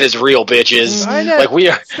Skynet is real, bitches. Skynet. Like we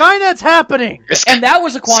are. Skynet's happening. And that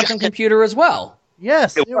was a quantum computer as well.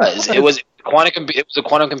 Yes. It was. It was a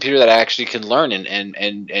quantum computer that actually can learn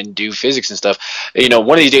and do physics and stuff. You know,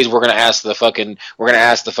 one of these days we're gonna ask the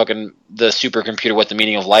supercomputer what the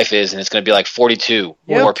meaning of life is, and it's gonna be like 42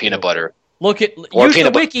 Yep. or peanut butter. Look at Or use the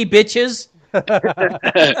peanut butter. wiki, bitches. And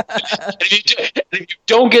if you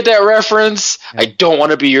don't get that reference, I don't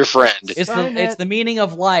want to be your friend. Skynet. It's the meaning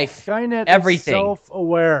of life. Skynet Everything. is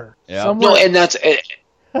self-aware. Yeah. Somewhere, No, and that's and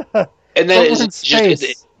that somewhere is in just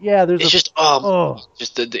space. Yeah, there's it's a... just Oh.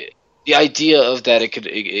 just the idea of that it could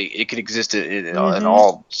exist in Mhm.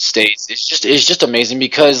 all states. It's just amazing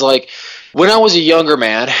because like when I was a younger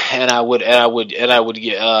man and I would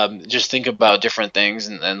just think about different things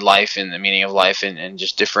and life and the meaning of life and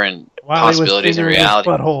just different While he was possibilities and fingering his reality.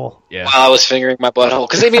 butthole. Yeah. While I was fingering my butthole,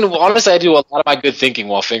 because I mean honestly I do a lot of my good thinking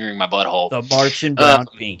while fingering my butthole. The Martian Brown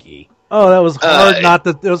Pinky. Oh, that was hard not to...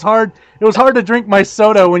 It was hard to drink my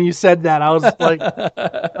soda when you said that. I was like...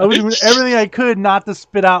 I was doing everything I could not to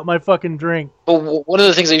spit out my fucking drink. But one of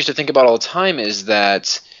the things I used to think about all the time is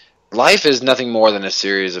that life is nothing more than a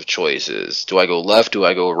series of choices. Do I go left? Do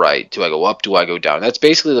I go right? Do I go up? Do I go down? That's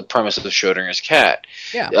basically the premise of Schrodinger's cat.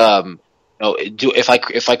 Yeah.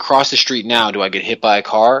 If I cross the street now, do I get hit by a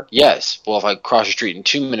car? Yes. Well, if I cross the street in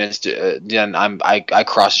 2 minutes, then I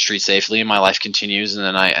cross the street safely and my life continues, and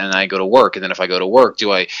then I go to work. And then if I go to work,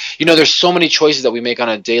 there's so many choices that we make on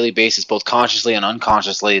a daily basis, both consciously and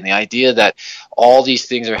unconsciously. And the idea that all these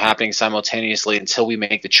things are happening simultaneously until we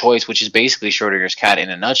make the choice, which is basically Schrodinger's cat in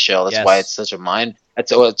a nutshell. That's Yes. why it's such a mind.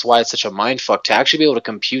 That's why it's such a mind fuck to actually be able to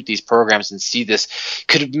compute these programs and see this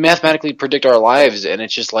could mathematically predict our lives. And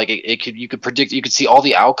it's just like you could see all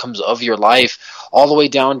the outcomes of your life all the way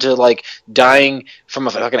down to like dying from a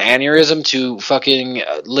fucking aneurysm to fucking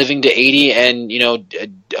living to 80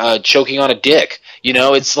 and choking on a dick.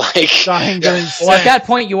 It's like Dying during Well, at sex. that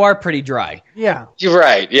point, you are pretty dry. Yeah. you're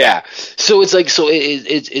right, yeah. So it's like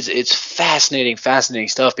it's fascinating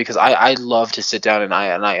stuff because I love to sit down and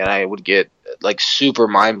I would get like super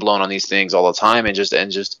mind blown on these things all the time and just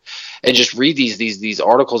read these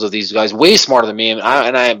articles of these guys way smarter than me and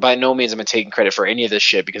I by no means am I taking credit for any of this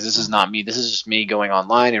shit because this is not me. This is just me going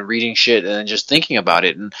online and reading shit and then just thinking about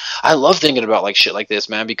it. And I love thinking about like shit like this,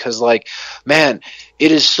 man, because like man,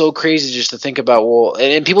 it is so crazy just to think about, well,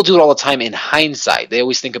 and people do it all the time in hindsight. They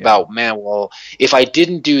always think about, man, well, if I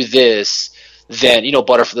didn't do this, then,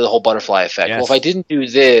 the whole butterfly effect. Yes. Well, if I didn't do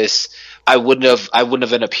this, I wouldn't have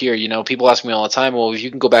ended up here. People ask me all the time, well, if you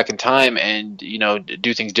can go back in time and,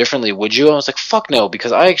 do things differently, would you? I was like, fuck no,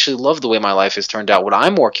 because I actually love the way my life has turned out. What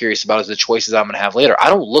I'm more curious about is the choices I'm going to have later. I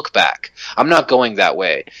don't look back. I'm not going that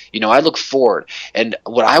way. I look forward. And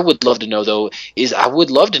what I would love to know, though, is I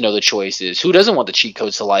would love to know the choices. Who doesn't want the cheat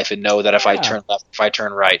codes to life and know that if I turn left, if I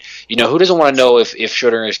turn right? Who doesn't want to know if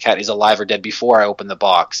Schrodinger's cat is alive or dead before I open the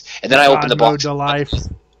box? And then I open the box. To life.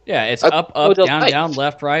 Yeah, it's Okay, up, oh, down, right. down,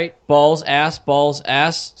 left, right, balls,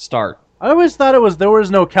 ass, start. I always thought there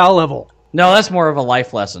was no Cal level. No, that's more of a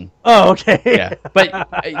life lesson. Oh, okay. Yeah,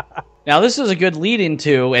 but now this is a good lead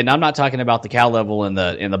into, and I'm not talking about the cow level in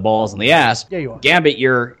the balls and the ass. Yeah, you are. Gambit,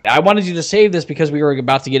 I wanted you to save this because we were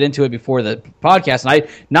about to get into it before the podcast, and I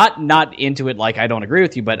not into it like I don't agree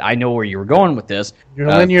with you, but I know where you were going with this. Your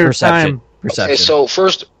linear time. Perception. Okay, so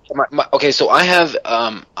first Okay, so I have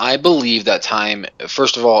I believe that time,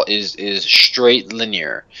 first of all, is straight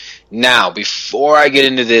linear. Now, before I get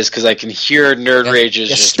into this, because I can hear nerd rages.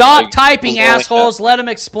 Yeah, just stop like, typing, blowing assholes. up. Let him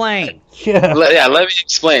explain. Yeah. Let me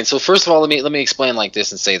explain. So first of all, let me explain like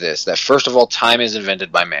this and say this: that first of all, time is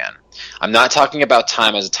invented by man. I'm not talking about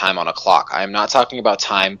time as a time on a clock. I am not talking about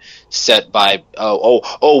time set by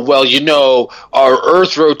well, you know, our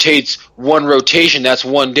Earth rotates one rotation, that's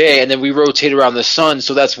one day, and then we rotate around the sun,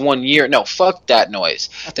 so that's 1 year. No, fuck that noise.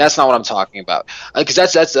 That's not what I'm talking about. Because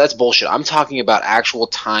that's bullshit. I'm talking about actual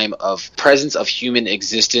time of presence of human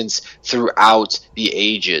existence throughout the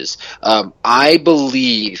ages. I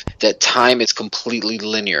believe that time is completely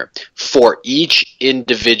linear for each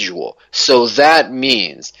individual. So that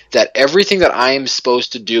means that everything that I am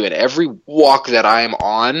supposed to do and every walk that I am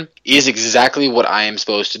on is exactly what I am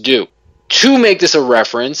supposed to do. To make this a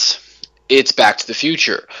reference, it's Back to the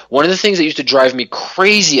Future. One of the things that used to drive me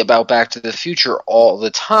crazy about Back to the Future all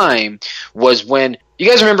the time was when, you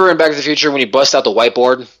guys remember in Back to the Future when he busts out the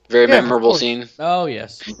whiteboard? Very memorable scene. Oh,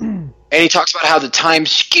 yes. And he talks about how the time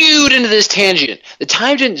skewed into this tangent. The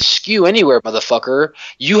time didn't skew anywhere, motherfucker.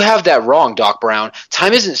 You have that wrong, Doc Brown.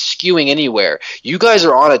 Time isn't skewing anywhere. You guys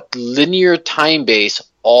are on a linear time base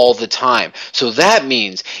all the time. So that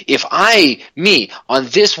means if on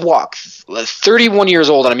this walk, 31 years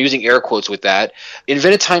old, and I'm using air quotes with that,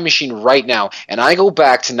 invent a time machine right now, and I go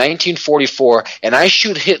back to 1944, and I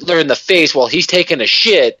shoot Hitler in the face while he's taking a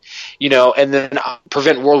shit, and then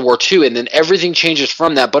prevent World War II, and then everything changes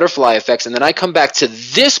from that, butterfly effects, and then I come back to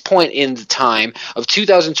this point in the time of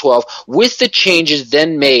 2012 with the changes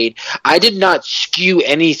then made. I did not skew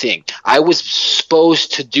anything. I was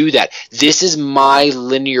supposed to do that. This is my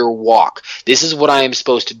linear walk. This is what I am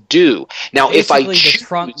supposed to do. Now, Basically,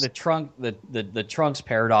 if I choose, the Trunks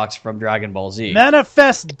paradox from Dragon Ball Z.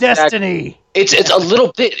 Manifest destiny. It's a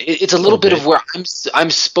little bit. It's a little bit of where I'm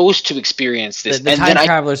supposed to experience this, The time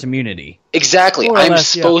traveler's immunity. Exactly. More or I'm less,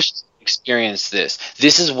 supposed to experience this.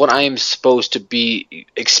 This is what I am supposed to be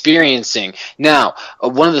experiencing. Now,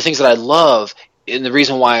 one of the things that I love, and the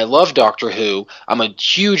reason why I love Doctor Who, I'm a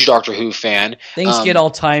huge Doctor Who fan. Things get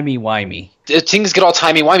all timey-wimey. Things get all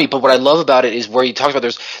timey-wimey, but what I love about it is where he talks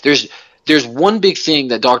about there's one big thing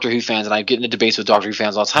that Doctor Who fans, and I get into debates with Doctor Who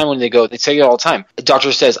fans all the time when they say it all the time. The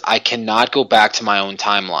Doctor says, I cannot go back to my own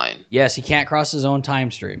timeline. Yes, he can't cross his own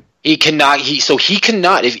time stream. He cannot. He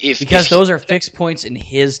cannot. Because those are fixed points in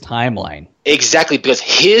his timeline. Exactly, because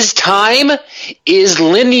his time is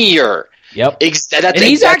linear. Yep. And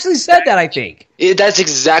he's actually said that, I think. That's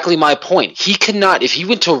exactly my point. He cannot, if he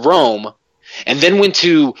went to Rome and then went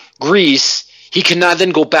to Greece, he cannot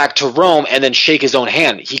then go back to Rome and then shake his own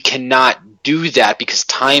hand. He cannot do that because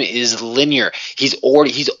time is linear. He's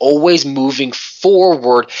always moving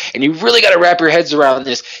forward, and you really got to wrap your heads around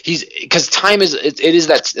this. Because time is it is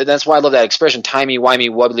that. That's why I love that expression, timey wimey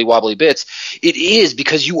wobbly wobbly bits. It is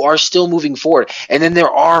because you are still moving forward, and then there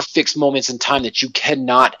are fixed moments in time that you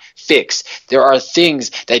cannot fix. There are things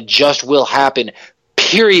that just will happen.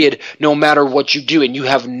 Period, no matter what you do, and you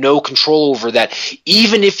have no control over that,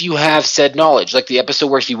 even if you have said knowledge, like the episode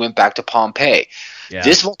where he went back to Pompeii. Yeah.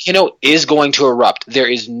 This volcano is going to erupt. There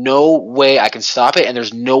is no way I can stop it, and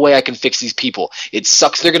there's no way I can fix these people. It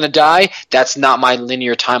sucks they're going to die. That's not my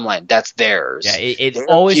linear timeline. That's theirs. Yeah, it's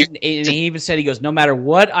always – and he even said, he goes, no matter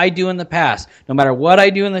what I do in the past, no matter what I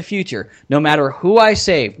do in the future, no matter who I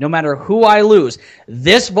save, no matter who I lose,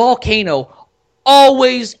 this volcano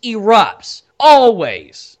always erupts.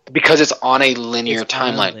 Always. Because it's on a linear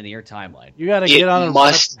timeline. You got to get on a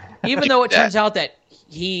must. Even though it turns out that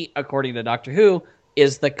he, according to Doctor Who,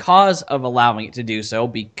 is the cause of allowing it to do so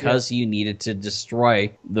because he needed to destroy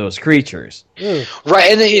those creatures.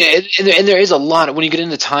 Right, and there is a lot when you get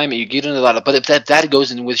into time. You get into a lot of, but that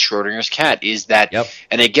goes in with Schrodinger's cat. Is that,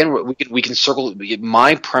 and again we can circle.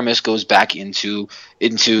 My premise goes back into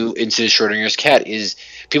Schrodinger's cat. Is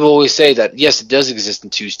people always say that yes, it does exist in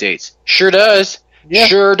two states. Sure does. Yeah.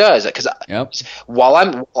 Sure does. Because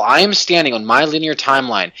while I am standing on my linear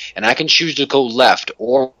timeline, and I can choose to go left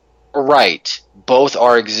or right, both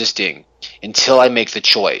are existing until I make the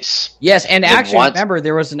choice. Yes, and actually, remember,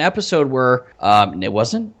 there was an episode where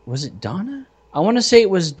was it Donna? I want to say it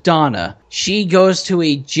was Donna. She goes to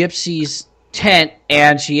a gypsy's tent,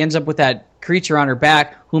 and she ends up with that creature on her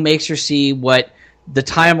back who makes her see what the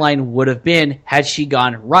timeline would have been had she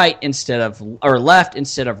gone right left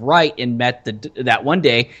instead of right and met that one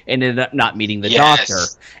day and ended up not meeting the doctor.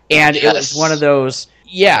 And it was one of those...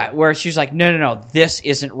 Yeah, where she's like, no, this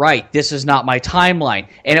isn't right. This is not my timeline.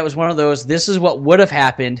 And it was one of those, this is what would have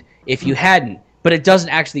happened if you hadn't. But it doesn't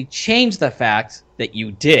actually change the fact that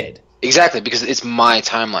you did. Exactly, because it's my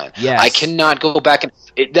timeline. Yes. I cannot go back and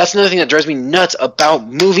that's another thing that drives me nuts about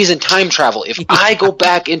movies and time travel. If I go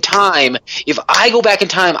back in time,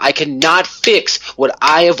 I cannot fix what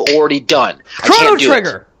I have already done. Chrono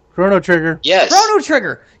Trigger. Chrono Trigger. Yes. Chrono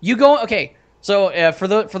Trigger. You go okay. So for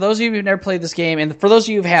those of you who've never played this game, and for those of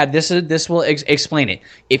you who've had this will explain it.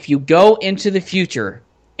 If you go into the future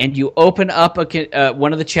and you open up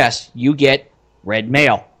one of the chests, you get red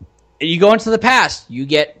mail. You go into the past, you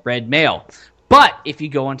get red mail. But if you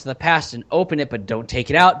go into the past and open it but don't take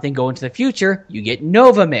it out, then go into the future, you get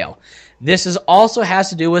Nova mail. This also has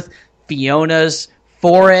to do with Fiona's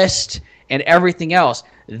forest and everything else.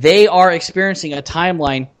 They are experiencing a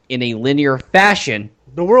timeline in a linear fashion.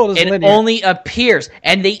 The world is linear. It only appears.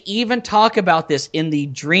 And they even talk about this in the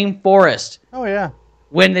Dream Forest. Oh, yeah.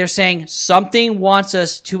 When they're saying something wants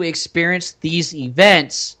us to experience these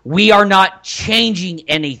events, we are not changing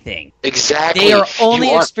anything. Exactly. They are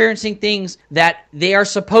only experiencing things that they are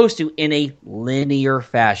supposed to in a linear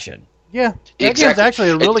fashion. Yeah, that game's actually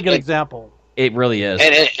a really good example. It really is.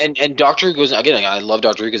 And Doctor Who goes again. I love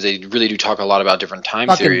Doctor Who because they really do talk a lot about different time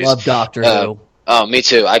theories. I love Doctor Who. Oh, me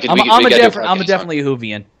too. I'm definitely a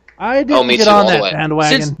Whovian. I didn't get on that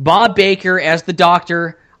bandwagon. Since Bob Baker as the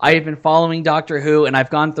Doctor, I have been following Doctor Who, and I've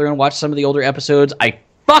gone through and watched some of the older episodes. I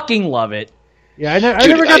fucking love it. Yeah, I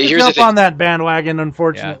never got to jump on that bandwagon,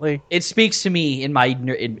 unfortunately. Yeah. It speaks to me in my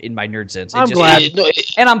nerd sense. I'm glad.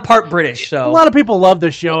 And I'm part British, so... A lot of people love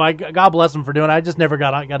this show. God bless them for doing it. I just never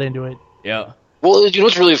got into it. Yeah. Well, you know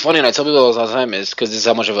what's really funny, and I tell people all the time, is because this is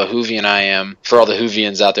how much of a Whovian I am, for all the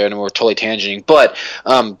Whovians out there, and we're totally tangenting, but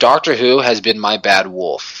Doctor Who has been my bad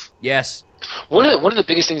wolf. Yes. One of the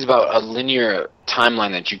biggest things about a linear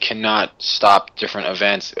timeline that you cannot stop different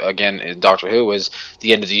events, again, in Doctor Who, is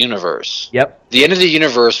the end of the universe. Yep. The end of the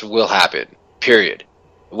universe will happen, period.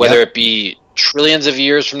 Whether it be trillions of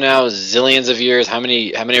years from now, zillions of years, how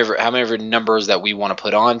many numbers that we want to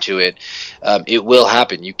put onto it, it will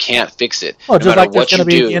happen. You can't fix it. Well, just like there's going to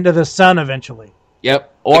be the end of the sun eventually. Yep.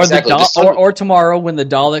 Or exactly. or tomorrow when the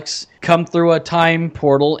Daleks come through a time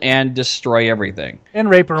portal and destroy everything.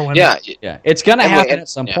 And rape her women. Yeah. It's going to happen at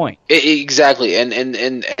some point. Exactly. And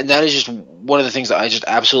that is just one of the things that I just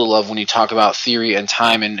absolutely love when you talk about theory and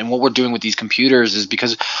time and what we're doing with these computers is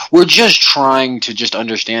because we're just trying to just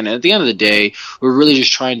understand. And at the end of the day, we're really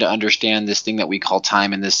just trying to understand this thing that we call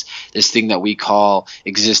time and this thing that we call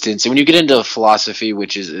existence. And when you get into philosophy,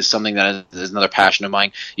 which is something that is another passion of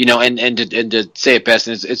mine, you know, and to say it best,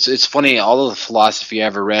 and it's funny, all of the philosophy I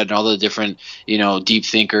ever read and all the different, you know, deep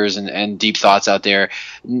thinkers and deep thoughts out there,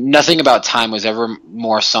 nothing about time was ever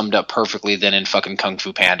more summed up perfectly than in fucking Kung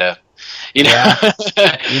Fu Panda. You know,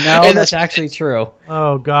 that's actually true.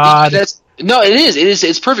 Oh God, no, it is.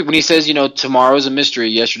 It's perfect when he says, you know, tomorrow is a mystery.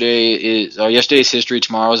 Yesterday's history.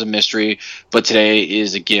 Tomorrow is a mystery, but today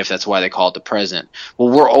is a gift. That's why they call it the present. Well,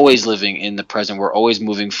 we're always living in the present. We're always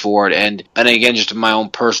moving forward. And again, just my own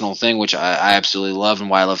personal thing, which I absolutely love, and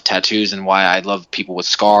why I love tattoos, and why I love people with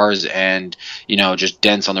scars and, you know, just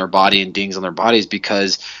dents on their body and dings on their bodies,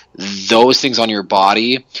 because those things on your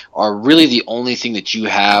body are really the only thing that you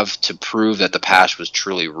have to prove that the past was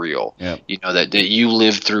truly real. Yep. You know, that you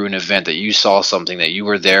lived through an event, that you saw something, that you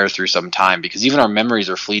were there through some time, because even our memories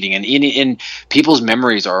are fleeting, and in people's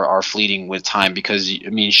memories are fleeting with time, because I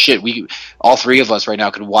mean, shit, we all three of us right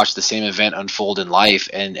now could watch the same event unfold in life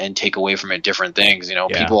and take away from it different things. You know,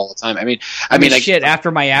 people all the time. I mean, shit.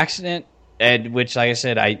 After my accident, and which, like I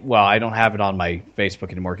said, I don't have it on my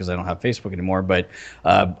Facebook anymore because I don't have Facebook anymore. But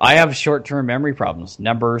I have short-term memory problems,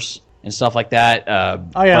 numbers and stuff like that.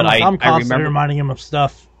 I'm constantly reminding him of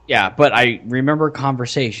stuff. Yeah, but I remember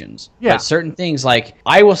conversations. Yeah. But certain things, like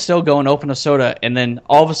I will still go and open a soda, and then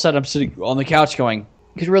all of a sudden I'm sitting on the couch going,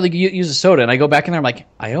 "Could really use a soda," and I go back in there, I'm like,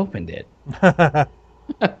 I opened it, and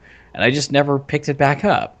I just never picked it back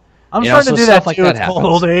up. I'm starting to do that too. It's called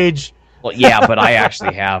old age. Well, yeah, but I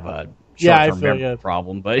actually have a short-term memory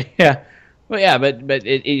problem, but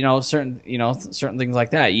it, you know, certain things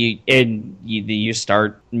like that. You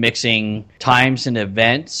start mixing times and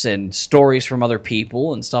events and stories from other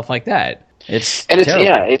people and stuff like that. That's the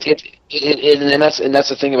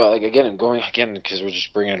thing about, like, again, because we're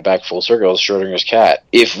just bringing it back full circle. Schrodinger's cat.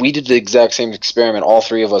 If we did the exact same experiment, all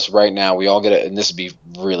three of us right now, we all get it, and this would be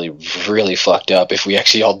really, really fucked up if we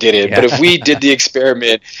actually all did it. Yeah. But if we did the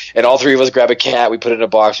experiment and all three of us grab a cat, we put it in a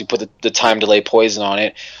box, we put the time delay poison on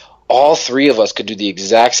it, all three of us could do the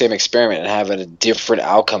exact same experiment and have a different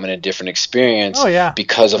outcome and a different experience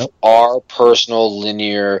because of our personal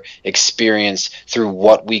linear experience through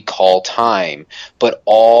what we call time. But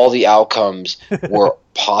all the outcomes were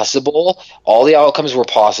possible. All the outcomes were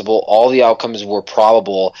possible. All the outcomes were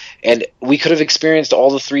probable, and we could have experienced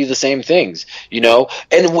all the three of the same things, you know.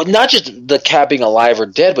 And not just the cat being alive or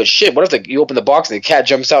dead, but shit. What if you open the box and the cat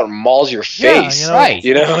jumps out and mauls your face? Right?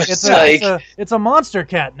 You know, it's a monster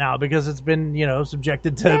cat now because it's been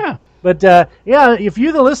subjected to. Yeah. But if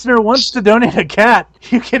you, the listener, wants to donate a cat,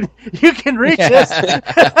 you can reach us.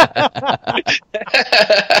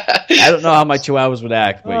 I don't know how my chihuahuas would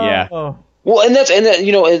act, but yeah. Well, and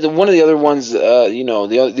one of the other ones,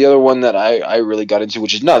 the other one that I really got into,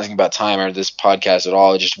 which is nothing about time or this podcast at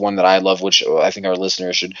all, it's just one that I love, which I think our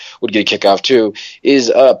listeners would get a kick off too,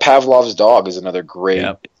 is Pavlov's dog is another great.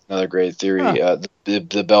 Yep. Another great theory.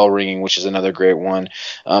 The bell ringing, which is another great one.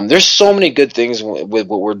 There's so many good things with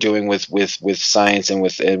what we're doing with science and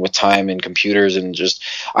with time and computers, and just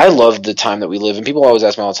I love the time that we live in. People always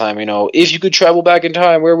ask me all the time, if you could travel back in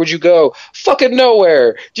time, where would you go? Fucking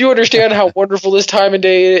nowhere. Do you understand how wonderful this time and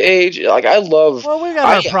day age? Like I love. Well, we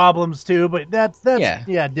got our problems too, but that's different.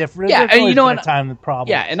 Yeah, and time the problem.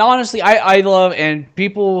 Yeah, and honestly, I love, and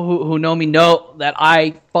people who know me know that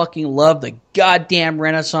I fucking love the goddamn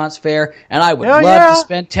Renaissance Fair, and I would love to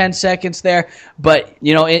spend 10 seconds there, but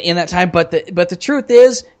in that time. But the truth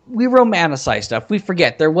is, we romanticize stuff. We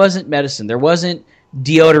forget there wasn't medicine, there wasn't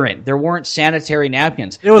deodorant, there weren't sanitary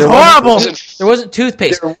napkins. It was horrible. There wasn't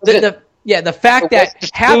toothpaste. The fact that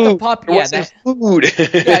half the food.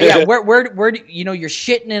 Where you're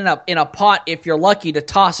shitting in a pot if you're lucky to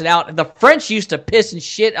toss it out. The French used to piss and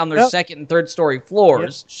shit on their second and third story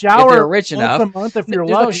floors. Shower if they were rich enough. Once a month if you're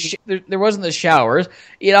lucky. There wasn't the showers.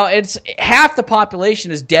 It's half the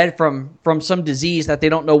population is dead from some disease that they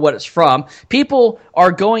don't know what it's from. People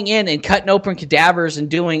are going in and cutting open cadavers and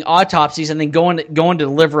doing autopsies and then going to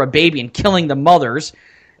deliver a baby and killing the mothers.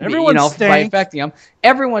 By affecting them.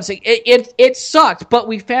 Everyone's saying it sucked, but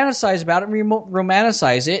we fantasize about it and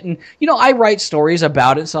romanticize it. And I write stories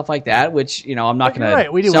about it and stuff like that, which I'm not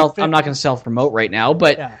going to self promote right now.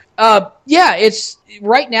 But it's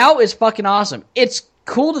right now is fucking awesome. It's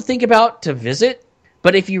cool to think about to visit,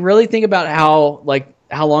 but if you really think about how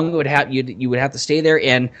long it would have you would have to stay there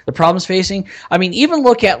and the problems facing. I mean, even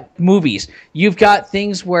look at movies. You've got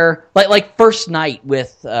things where like First Night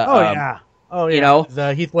with the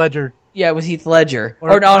Heath Ledger. Yeah, with Heath Ledger.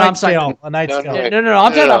 I'm sorry. No, I'm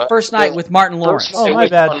talking about First Night with Martin Lawrence. Oh, my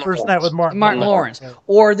bad. First Night with Martin Lawrence. Yeah.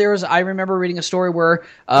 Or I remember reading a story where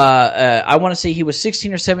I want to say he was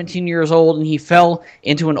 16 or 17 years old and he fell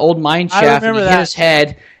into an old mine shaft and he hit his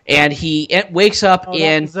head. And he wakes up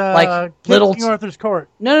in little King Arthur's Court.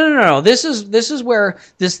 No. This is where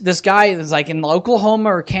this guy is like in Oklahoma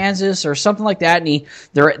or Kansas or something like that, and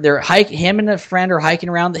they're hiking. Him and a friend are hiking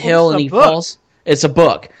around the hill, and he falls. It's a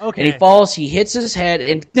book. Okay. And he falls. He hits his head.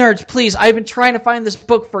 And nerds, please! I've been trying to find this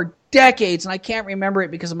book for decades, and I can't remember it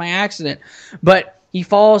because of my accident. But he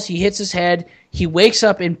falls. He hits his head. He wakes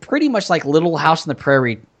up in pretty much like Little House on the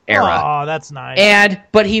Prairie era. Oh, that's nice.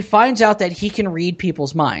 But he finds out that he can read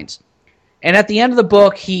people's minds. And at the end of the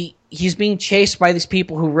book, he's being chased by these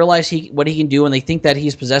people who realize what he can do, and they think that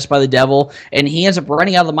he's possessed by the devil. And he ends up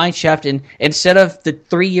running out of the mine shaft, and instead of the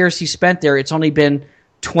 3 years he spent there, it's only been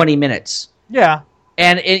 20 minutes. Yeah.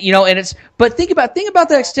 And but think about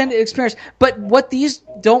that extended experience. But what these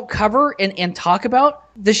don't cover and talk about,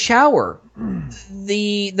 the shower,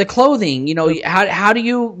 the clothing, how do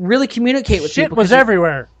you really communicate with people? Shit was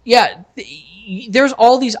everywhere. Yeah, there's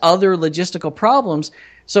all these other logistical problems.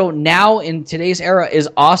 So now in today's era is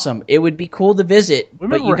awesome. It would be cool to visit,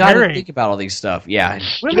 but you got to think about all these stuff. Yeah.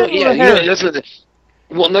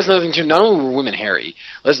 Well, that's another thing too. Not only were women hairy.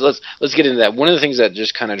 Let's get into that. One of the things that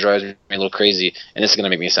just kind of drives me a little crazy, and this is going to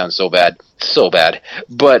make me sound so bad.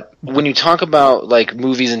 But when you talk about like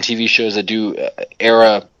movies and TV shows that do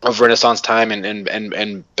era of Renaissance time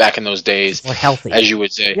and back in those days, more healthy, as you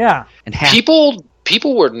would say, yeah, and people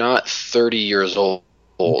were not 30 years old.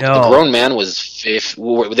 No. The grown man was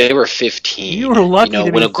they were 15. You were lucky to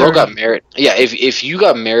when be a girl 30. got married. Yeah, if you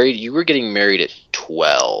got married, you were getting married at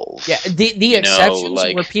 12. Yeah, the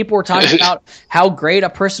exceptions where people were talking about how great a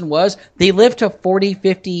person was, they lived to 40,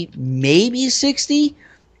 50, maybe 60,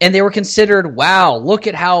 and they were considered, wow, look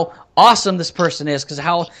at how awesome this person is. Because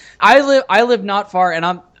how I live not far,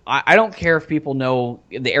 and I don't care if people know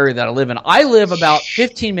the area that I live in. I live about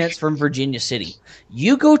 15 minutes from Virginia City.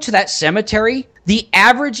 You go to that cemetery, the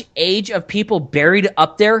average age of people buried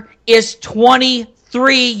up there is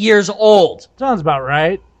 23 years old. Sounds about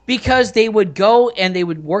right. Because they would go and they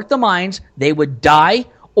would work the mines, they would die,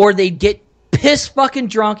 or they'd get piss fucking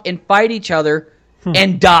drunk and fight each other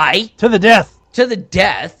and die. To the death.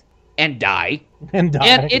 And die.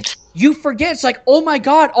 And you forget, it's like, oh my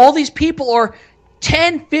God, all these people are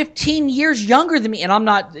 10, 15 years younger than me. And I'm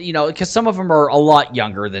not, because some of them are a lot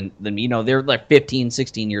younger than me. They're like 15,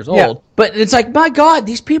 16 years old. Yeah. But it's like, my God,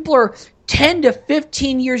 these people are 10 to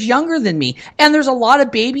 15 years younger than me. And there's a lot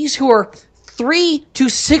of babies who are 3 to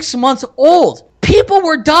 6 months old. People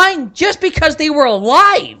were dying just because they were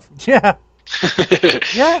alive. Yeah.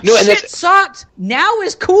 Yeah. No, and Shit sucked. Now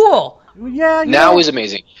is cool. Yeah. now is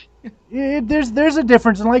amazing. There's a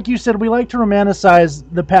difference, and like you said, we like to romanticize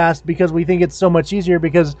the past because we think it's so much easier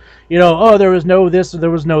because, there was no this or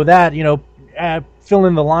there was no that, fill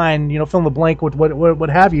in the line, fill in the blank with what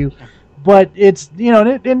have you. But it's,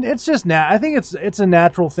 and it's just I think it's a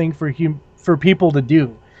natural thing for people to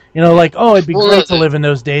do. It'd be great to live in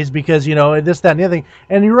those days because, this, that, and the other thing.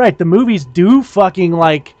 And you're right, the movies do fucking,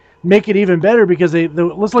 make it even better because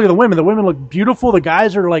let's look at the women. The women look beautiful. The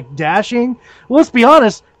guys are, dashing. Well, let's be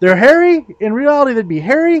honest. They're hairy. In reality, they'd be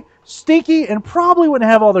hairy, stinky, and probably wouldn't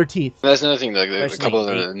have all their teeth. That's another thing. A couple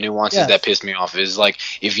of the nuances that pissed me off is,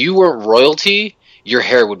 if you weren't royalty, your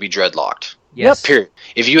hair would be dreadlocked. Yes. Period.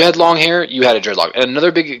 If you had long hair, you had a dreadlock. And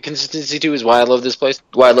another big consistency too is why I love this place,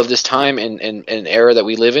 why I love this time and era that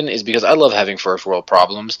we live in, is because I love having first world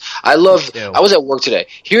problems. I was at work today.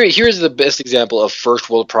 Here's the best example of first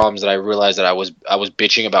world problems that I realized that I was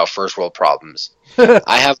bitching about first world problems.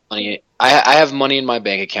 I have money. I have money in my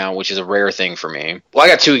bank account, which is a rare thing for me. Well, I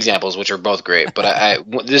got two examples, which are both great, but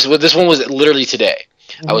this one was literally today.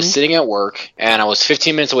 Mm-hmm. I was sitting at work, and I was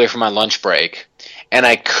 15 minutes away from my lunch break, and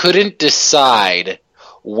I couldn't decide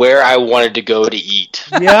where I wanted to go to eat.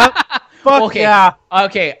 Yeah. Fuck okay. yeah.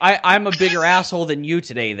 Okay, I'm a bigger asshole than you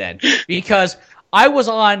today then, because I was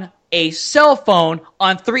on a cell phone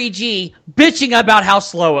on 3G bitching about how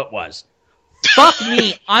slow it was. Fuck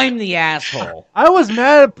me, I'm the asshole. I was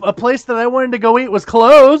mad at a place that I wanted to go eat was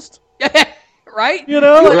closed. Right? You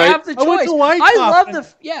know, you have the choice. I went to White I Top, love and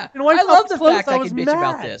I love the closed, fact I can bitch mad.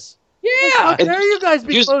 about this. How Yeah. dare you guys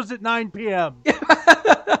be closed at 9 p.m.?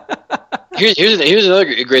 Here's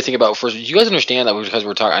another great thing about first. Do you guys understand that because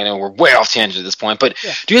we're talking? I know we're way off tangent at this point, but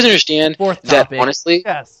do you guys understand that honestly?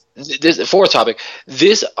 Yes. This fourth topic.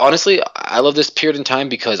 This honestly, I love this period in time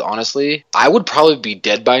because honestly, I would probably be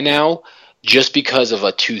dead by now just because of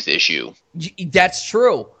a tooth issue. That's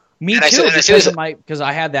true. Me And too, I because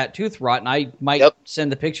I had that tooth rot, and I might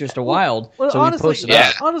send the pictures to Wild, Well, so honestly, we post it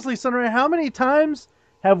up. honestly, Sunray, how many times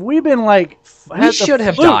have we been We should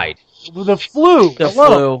have died. The flu. The alone.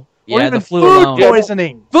 flu. Or Yeah, even the flu food alone.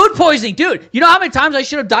 poisoning. Food poisoning, dude. You know how many times I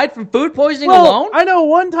should have died from food poisoning Well, alone? I know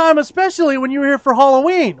one time, especially when you were here for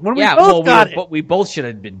Halloween, when we both got it. But we both should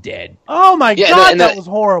have been dead. Oh my Yeah, god, and that was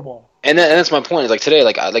horrible. And that's my point. Is like today,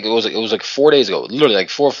 it was 4 days ago, literally like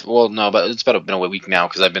four. Well, no, but it's been a week now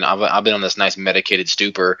because I've been on this nice medicated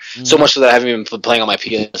stupor. So much so that I haven't even been playing on my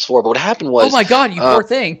PS4. But what happened was, Oh my god, you poor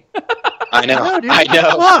thing. I know, No, dude, I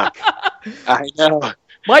know, Fuck. I know.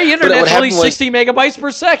 My internet's what only happened was- 60 megabytes per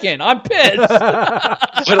second. I'm pissed. What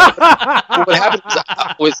happened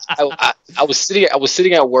was I was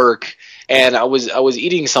sitting at work and I was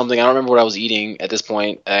eating something. I don't remember what I was eating at this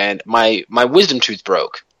point, and my wisdom tooth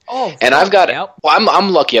broke. Oh, And I've got yep. well, I'm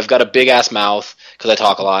lucky. I've got a big ass mouth because I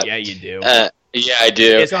talk a lot. Yeah, you do. Yeah, I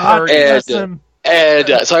do. It's God hurting. bless him.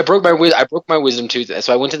 And so I broke my wisdom tooth.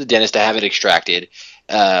 So I went to the dentist to have it extracted.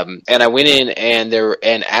 And I went in, and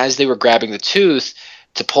as they were grabbing the tooth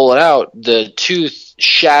to pull it out, the tooth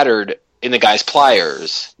shattered in the guy's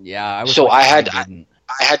pliers. Yeah,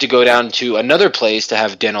 I had to go down to another place to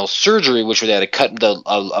have dental surgery, which they had to cut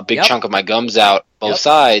a big chunk of my gums out both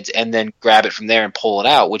sides, and then grab it from there and pull it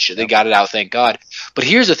out. Which they got it out, thank God. But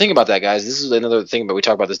here's the thing about that, guys. This is another thing that we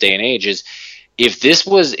talk about this day and age is. If this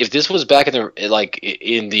was back in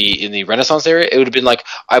the Renaissance era, it would have been like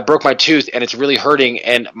I broke my tooth and it's really hurting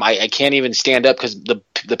and I can't even stand up because the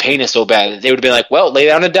pain is so bad. They would have been like, well, lay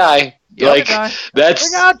down and die. That's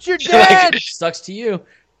Bring out your dead. Sucks to you.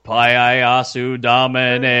 Paiasu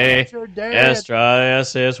Domine Estra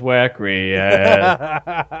Esses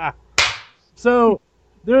Requiem. So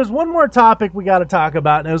there's one more topic we got to talk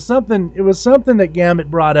about, and it was something that Gambit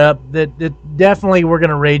brought up that definitely we're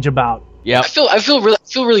gonna rage about. Yep. I feel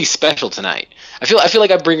really special tonight. I feel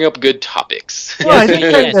like I bring up good topics. Well, I think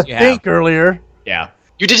Yes, to you think earlier. Yeah.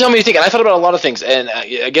 You did tell me to think, and I thought about a lot of things. And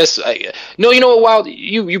I guess no, you know what, Wild,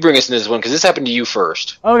 you bring us into this one because this happened to you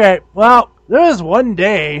first. Okay, well, there was one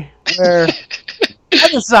day where I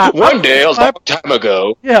decided, One day, a long time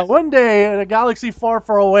ago. Yeah, one day in a galaxy far,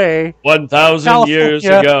 far away 1,000 years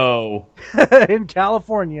ago. in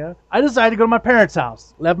California, I decided to go to my parents'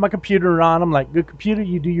 house. Left my computer on. I'm like, good computer,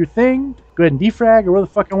 you do your thing. Go ahead and defrag or whatever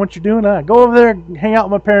the fuck I want you doing. Go over there and hang out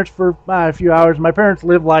with my parents for a few hours. My parents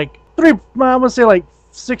live like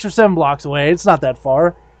 6 or 7 blocks away. It's not that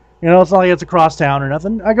far. You know, it's not like it's across town or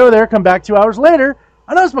nothing. I go there, come back 2 hours later.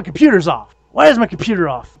 I notice my computer's off. Why is my computer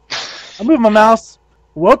off? I move my mouse.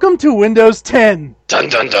 Welcome to Windows 10. Dun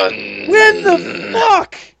dun dun. When the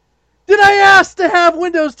fuck did I ask to have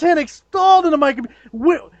Windows 10 installed into my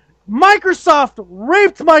computer? Microsoft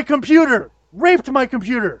raped my computer. Raped my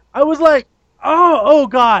computer. I was like, oh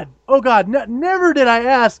God. Never did I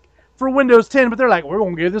ask for Windows 10, but they're like, we're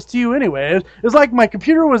going to give this to you anyway. It's like my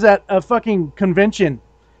computer was at a fucking convention,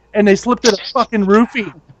 and they slipped it a fucking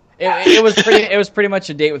roofie. It was pretty much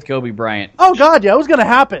a date with Kobe Bryant. Oh God, yeah, it was going to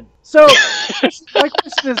happen. So my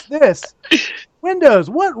question is this: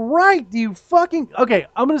 Windows, what right do you fucking? Okay,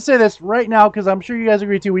 I'm going to say this right now because I'm sure you guys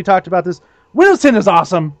agree too. We talked about this. Windows 10 is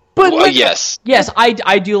awesome, but yes,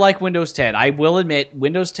 I do like Windows 10. I will admit,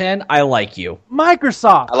 Windows 10, I like you.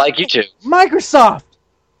 Microsoft, I like you too. Microsoft,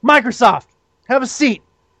 have a seat.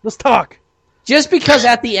 Let's talk. Just because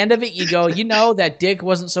at the end of it you go, you know, that dick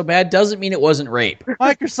wasn't so bad, doesn't mean it wasn't rape.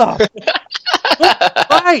 Microsoft.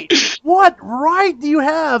 What right do you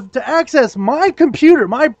have to access my computer,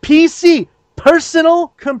 my PC, personal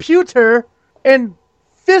computer, and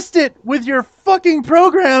fist it with your fucking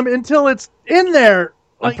program until it's in there?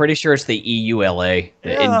 I'm pretty sure it's the EULA,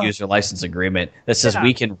 the End User License Agreement, that says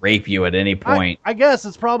we can rape you at any point. I guess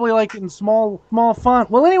it's probably like in small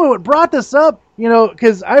font. Well, anyway, what brought this up, you know,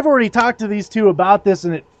 because I've already talked to these two about this,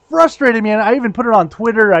 and it frustrated me, and I even put it on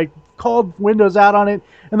Twitter. I called Windows out on it,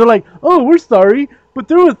 and they're like, oh, we're sorry, but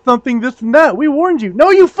there was something this and that. We warned you.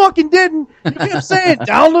 No, you fucking didn't. You kept saying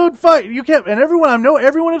download file. You kept, and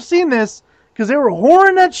everyone have seen this, because they were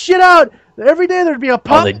whoring that shit out. Every day there'd be a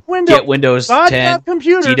pop window. Get Windows 10,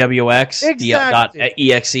 computer. GWX,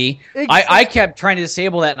 Exactly. .exe. Exactly. I kept trying to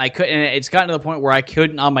disable that, and I couldn't. And it's gotten to the point where I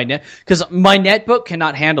couldn't on my net because my netbook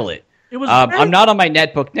cannot handle it. It was I'm not on my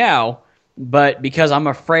netbook now, but because I'm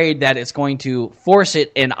afraid that it's going to force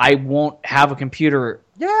it, and I won't have a computer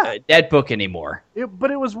netbook anymore. But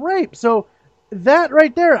it was rape. So that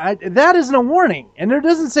right there, that isn't a warning. And there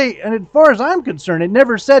doesn't say, and as far as I'm concerned, it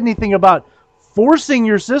never said anything about forcing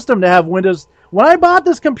your system to have Windows. When I bought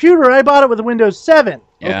this computer, I bought it with Windows 7.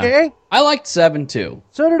 Yeah. Okay? I liked 7 too.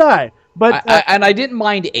 So did I. But and I didn't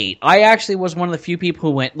mind 8. I actually was one of the few people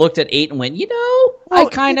who looked at 8 and went, you know, I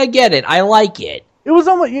kind of get it. I like it. It was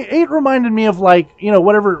almost 8 reminded me of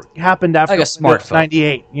whatever happened after like a smartphone.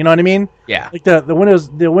 98. You know what I mean? Yeah. Like the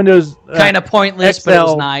Windows kind of pointless, XL. but it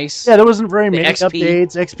was nice. Yeah, there wasn't very many XP.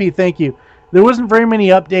 updates. XP, thank you. There wasn't very many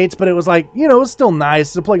updates, but it was like, it was still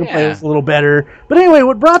nice. The plug and play was a little better. But anyway,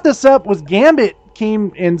 what brought this up was Gambit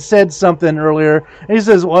came and said something earlier. And he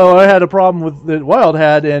says, well, I had a problem with the Wild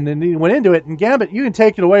had, and he went into it. And Gambit, you can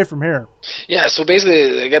take it away from here. Yeah, so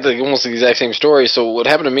basically, I got almost the exact same story. So what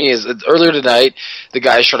happened to me is earlier tonight, the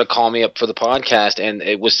guys tried to call me up for the podcast, and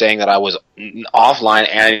it was saying that I was offline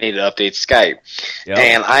and I needed to update Skype. Yep.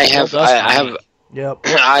 And I have. Yep.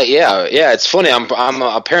 It's funny. I'm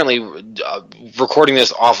apparently recording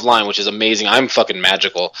this offline, which is amazing. I'm fucking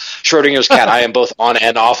magical. Schrodinger's cat. I am both on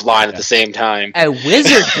and offline at the same time. A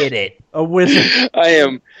wizard did it. A wizard. I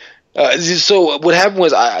am. So what happened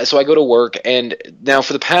was, I go to work, and now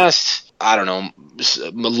for the past, I don't know,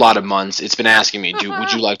 a lot of months, it's been asking me,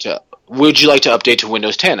 would you like to update to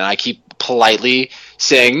Windows 10? And I keep politely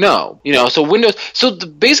saying no.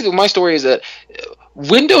 Basically my story is that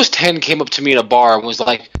Windows 10 came up to me in a bar and was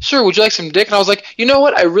like, sir, would you like some dick? And I was like, you know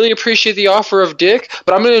what? I really appreciate the offer of dick,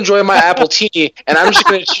 but I'm going to enjoy my Apple tea, and I'm just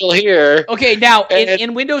going to chill here. Okay, now,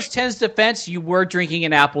 in Windows 10's defense, you were drinking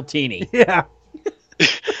an Apple teeny. Yeah.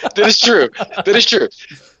 That is true.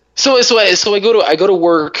 So I go to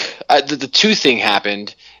work. The tooth thing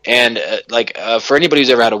happened, and for anybody who's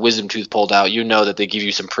ever had a wisdom tooth pulled out, you know that they give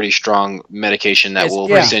you some pretty strong medication that will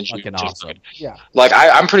send you. Awesome. Yeah. Like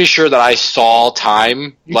I'm pretty sure that I saw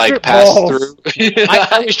time pass through.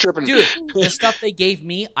 I was tripping. Dude, the stuff they gave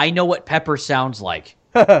me, I know what pepper sounds like.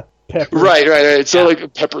 Pepper. Right. So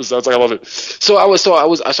like pepper sounds like I love it. So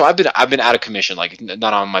I've been out of commission, like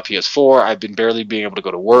not on my PS4. I've been barely being able to go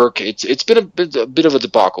to work. It's been a bit of a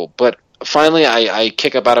debacle, but finally I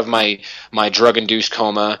kick up out of my drug-induced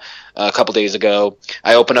coma a couple days ago.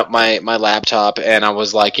 I open up my laptop and I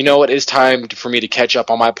was like, you know what? It's time for me to catch up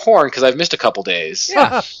on my porn because I've missed a couple days.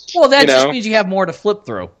 Yeah. Well, that just means you have more to flip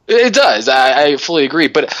through. It does. I fully agree.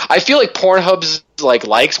 But I feel like Pornhub's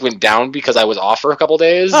likes went down because I was off for a couple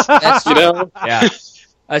days. That's Yeah.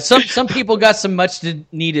 Some people got some much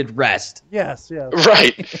needed rest. Yes.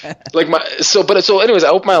 Right. Anyways, I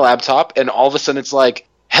open my laptop and all of a sudden it's like,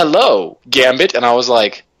 hello, Gambit, and I was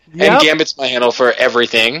like, and Gambit's my handle for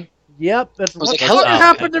everything. Yep, that's what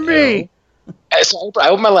happened to me. So I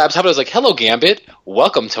opened my laptop and I was like, "Hello, Gambit.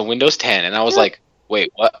 Welcome to Windows 10." And I was like,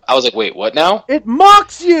 "Wait, what?" I was like, "Wait, what now?" It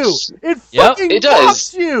mocks you. It fucking it does.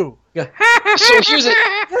 mocks you. So here's it.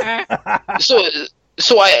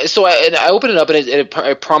 So I open it up and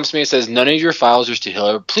it prompts me. It says, "None of your files are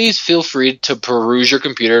still here. Please feel free to peruse your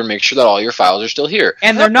computer and make sure that all your files are still here."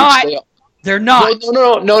 And they're not. They're not.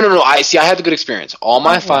 No. I had the good experience. All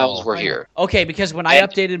my files were here. Okay, because when I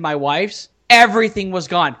updated my wife's, everything was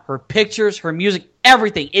gone. Her pictures, her music,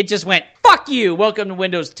 everything. It just went, "Fuck you. Welcome to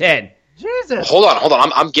Windows 10." Jesus. Hold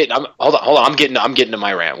on. I'm getting to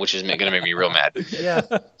my rant, which is gonna make me real mad. Yeah.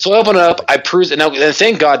 So I open it up, I peruse, and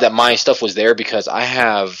thank God that my stuff was there because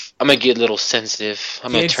I'm gonna get a little sensitive.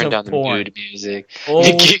 I'm gonna turn down the mood music.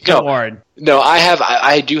 Porn. No,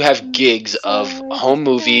 I do have gigs of home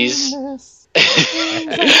movies.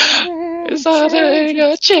 It's all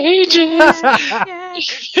that changes.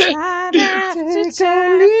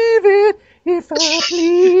 Leave it if I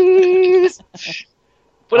please.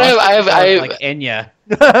 But I have like Enya.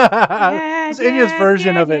 It's Enya's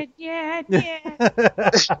version of it.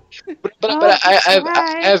 But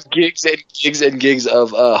I have gigs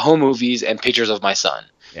of home movies and pictures of my son.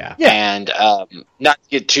 Yeah. And not to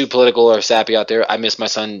get too political or sappy out there, I miss my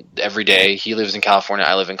son every day. He lives in California.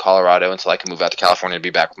 I live in Colorado until I can move out to California to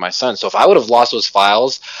be back with my son. So if I would have lost those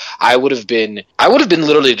files, I would have been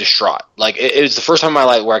literally distraught. Like it was the first time in my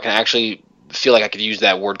life where I can actually feel like I could use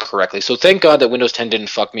that word correctly. So thank God that Windows 10 didn't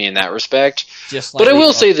fuck me in that respect. But I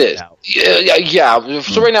will say this. Yeah.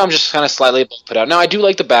 So right now I'm just kind of slightly put out. Now I do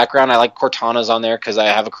like the background. I like Cortana's on there because I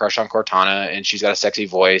have a crush on Cortana and she's got a sexy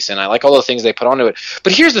voice and I like all the things they put onto it.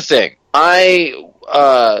 But here's the thing. I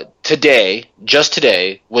just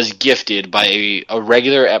today was gifted by a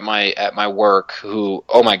regular at my work who,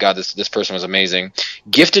 oh my God, this person was amazing,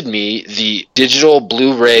 gifted me the digital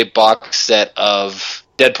Blu-ray box set of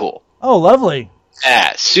Deadpool. Oh, lovely.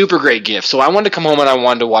 Yeah, super great gift. So I wanted to come home and I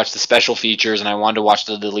wanted to watch the special features and I wanted to watch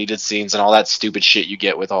the deleted scenes and all that stupid shit you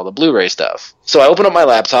get with all the Blu-ray stuff. So I opened up my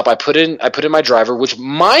laptop, I put in my driver, which,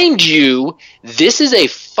 mind you, this is a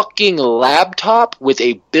fucking laptop with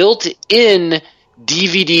a built-in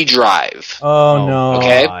DVD drive. Oh no.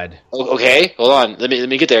 Okay. God. Okay, hold on. Let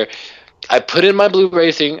me get there. I put in my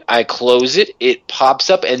Blu-ray thing, I close it, it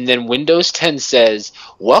pops up, and then Windows 10 says,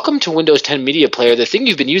 "Welcome to Windows 10 Media Player, the thing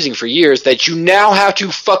you've been using for years that you now have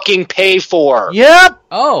to fucking pay for." Yep.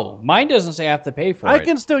 Oh, mine doesn't say I have to pay for it. I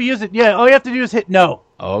can still use it. Yeah, all you have to do is hit no.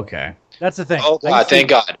 Oh, okay. That's the thing. Oh God, thank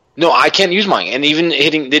God. No, I can't use mine. And even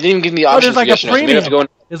hitting, they didn't even give me the option there's like for a yesterday, so maybe I have to go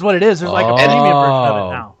premium. Is what it is. There's like a premium version of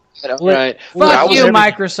it now. Right. Fuck you,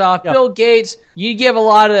 Microsoft. Bill Gates, you give a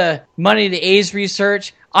lot of money to AIDS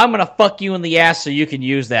research. I'm going to fuck you in the ass so you can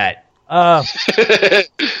use that. I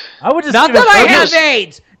would just Not that I have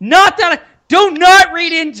AIDS. Not that I... Do not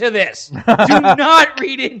read into this. Do not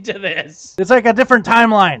read into this. It's like a different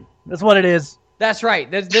timeline. That's what it is. That's right.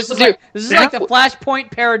 This is like the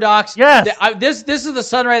Flashpoint paradox. Yes. This is the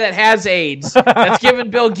Sunray that has AIDS. That's given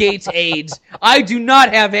Bill Gates AIDS. I do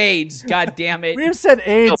not have AIDS. God damn it. We've said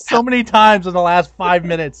AIDS so many times in the last 5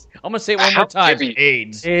 minutes. I'm gonna say it one more time.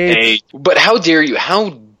 AIDS. But how dare you? How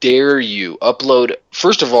dare you upload?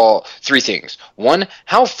 First of all, 3 things. 1,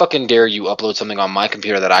 how fucking dare you upload something on my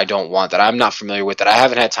computer that I don't want, that I'm not familiar with, that I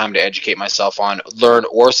haven't had time to educate myself on, learn,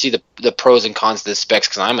 or see the pros and cons of the specs,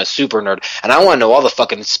 because I'm a super nerd, and I want to know all the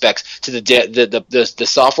fucking specs to the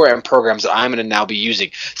software and programs that I'm going to now be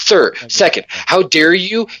using. Second, how dare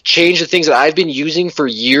you change the things that I've been using for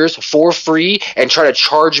years for free and try to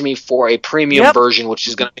charge me for a premium version, which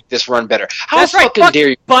is going to make this run better. How fucking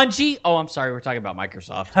dare you? Bungie. Oh, I'm sorry. We're talking about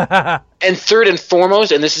Microsoft. And third and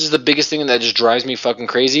foremost, and this is the biggest thing that just drives me fucking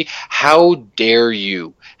crazy, how dare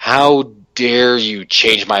you? How dare you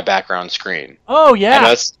change my background screen? Oh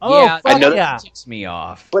yeah. I know that ticks me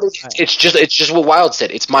off. But it's just what Wild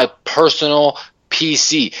said. It's my personal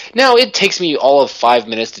PC. Now it takes me all of 5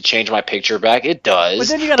 minutes to change my picture back. It does. But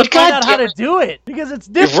then you got to find out how to do it because it's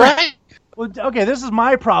different. Right. Well, okay, this is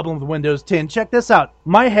my problem with Windows 10. Check this out.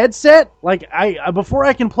 My headset, like before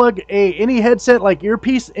I can plug any headset like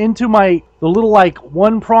earpiece into the little like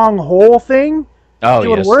one prong hole thing, it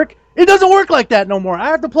would work. It doesn't work like that no more. I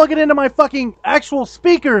have to plug it into my fucking actual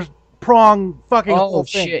speakers prong fucking whole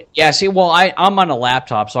thing. Shit. Yeah, see, well, I'm on a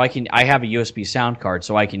laptop, so I have a USB sound card,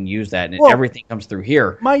 so I can use that, and everything comes through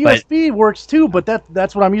here. My USB works too, but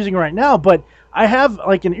that's what I'm using right now. But I have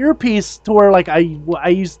like an earpiece to where like I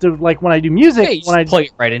used to like when I do music, Yeah, you when I plug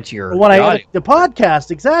it right into your when I audio. edit the podcast,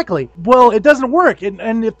 exactly. Well, it doesn't work,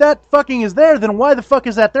 and if that fucking is there, then why the fuck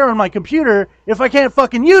is that there on my computer if I can't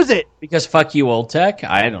fucking use it? Because fuck you, old tech.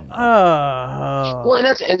 I don't know. Well, and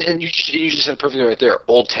that's and you just said it perfectly right there.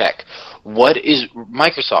 Old tech. What is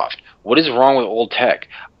Microsoft? What is wrong with old tech?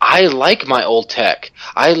 I like my old tech.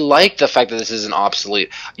 I like the fact that this isn't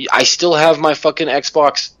obsolete. I still have my fucking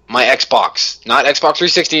Xbox. My Xbox, not Xbox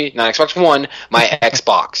 360, not Xbox One, my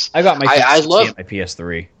Xbox. I got my I love and my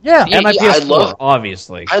PS3. Yeah, And my yeah, PS4,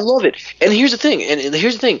 obviously. I love it. And here's the thing. And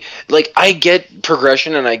here's the thing. Like, I get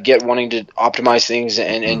progression and I get wanting to optimize things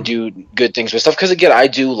and do good things with stuff. Because, again, I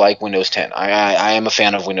do like Windows 10. I am a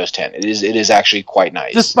fan of Windows 10. It is actually quite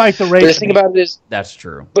nice. despite the But rate. the thing about it is, That's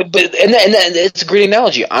true. but it's a great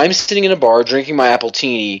analogy. I'm sitting in a bar drinking my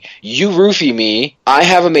Appletini. You roofie me. I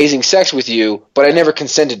have amazing sex with you, but I never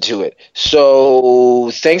consented to it. So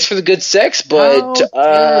thanks for the good sex, but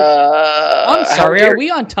I'm sorry, how are we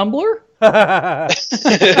on Tumblr?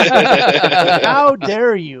 How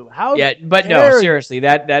dare you? How Yeah, but dare no, you? seriously,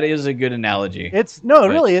 that is a good analogy. It's no, But-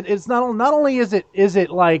 really. It's not only is it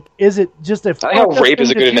just a. I think how fucked up rape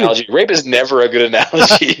is a thing good to do. analogy. Rape is never a good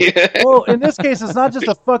analogy. Well, in this case, it's not just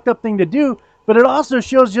a fucked up thing to do, but it also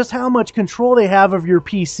shows just how much control they have of your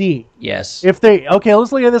PC. Yes. If they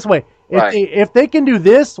let's look at it this way. Right. If they can do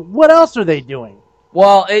this, what else are they doing?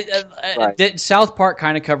 Well, Right. South Park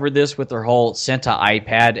kind of covered this with their whole sent to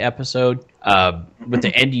iPad episode, with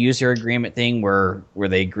the end user agreement thing, where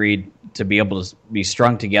they agreed to be able to be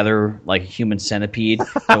strung together like a human centipede.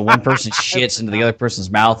 So one person shits into the other person's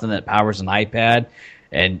mouth, and that powers an iPad.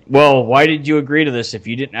 And well, why did you agree to this if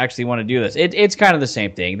you didn't actually want to do this? It's kind of the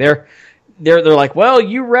same thing. They're like, well,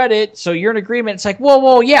 you read it, so you're in agreement. It's like,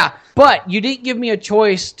 well, yeah, but you didn't give me a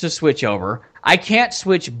choice to switch over. I can't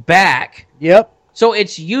switch back. Yep. So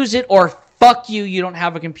it's use it or fuck you. You don't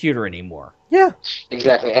have a computer anymore. Yeah.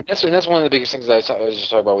 Exactly, and that's one of the biggest things that I was just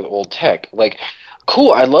talking about with old tech. Like,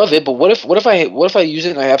 cool, I love it, but what if I use it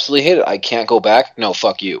and I absolutely hate it? I can't go back. No,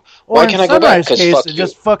 fuck you. Or Why in can't I go back? Sunrise Because case, fuck it you.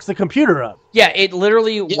 just fucks the computer up. Yeah, it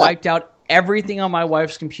literally wiped out everything on my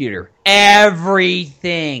wife's computer.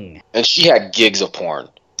 Everything. And she had gigs of porn.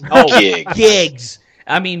 Oh, Gigs. gigs.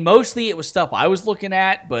 I mean, mostly it was stuff I was looking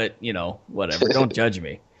at, but whatever. Don't judge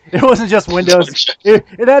me. It wasn't just Windows.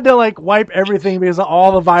 It had to like wipe everything because of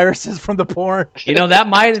all the viruses from the porn. That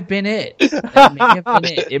might have been it. That may have been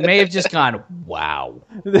it. It may have just gone, wow.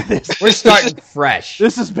 this, We're starting fresh.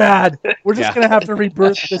 this is bad. We're just Yeah. gonna have to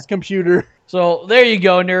rebirth this computer. So there you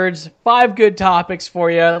go, nerds. 5 good topics for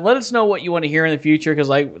you. Let us know what you want to hear in the future, because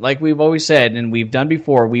like we've always said and we've done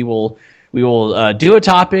before, we will do a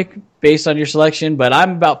topic based on your selection. But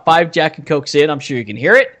I'm about 5 Jack and Cokes in. I'm sure you can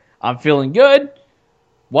hear it. I'm feeling good.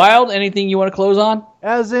 Wild, anything you want to close on?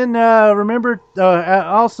 As in,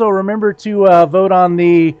 also remember to vote on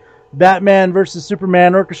the Batman versus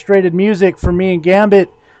Superman orchestrated music for me and Gambit.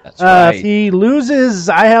 That's right. If he loses,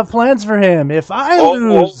 I have plans for him. If I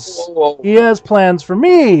lose, Whoa. he has plans for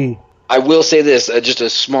me. I will say this, just a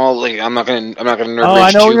small. I'm not gonna nerd Oh, I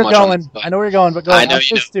rage know too where you're much on going. this, but- I know where you're going, but go I ahead. know Watch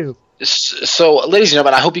you this too. So, ladies and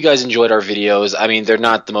gentlemen, I hope you guys enjoyed our videos. I mean, they're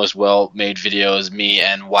not the most well-made videos. Me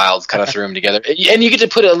and Wild kind of threw them together, and you get to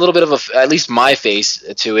put a little bit of at least my face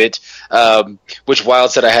to it, which Wild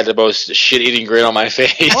said I had the most shit-eating grin on my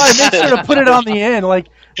face. Well, I make sure to put it on the end,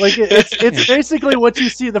 it's basically what you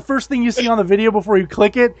see. The first thing you see on the video before you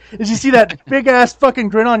click it is you see that big ass fucking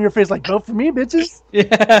grin on your face, like vote for me, bitches.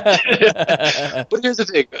 But here's the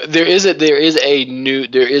thing: there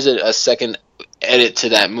is a second edit to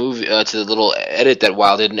that movie, to the little edit that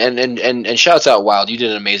Wild did, and shouts out Wild, you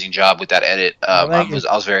did an amazing job with that edit. I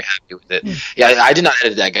was very happy with it. Yeah, I did not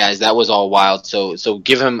edit that, guys. That was all Wild. So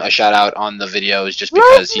give him a shout out on the videos just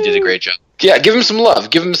because he did a great job. Yeah, give him some love.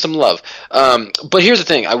 Give him some love. But here's the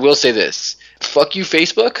thing: I will say this: fuck you,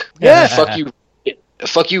 Facebook. Yeah.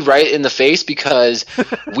 Fuck you right in the face, because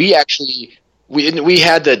we actually. We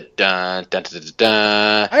had the dun dun dun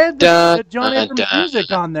dun. I had dun, the John dun, Abrams dun.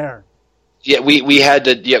 music on there. Yeah, we had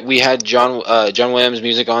John Williams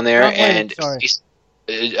music on there, John Williams,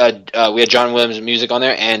 and we had John Williams music on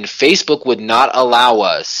there, and Facebook would not allow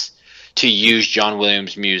us to use John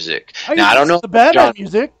Williams music. Now I don't know the Batman John,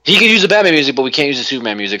 music. he could use the Batman music, but we can't use the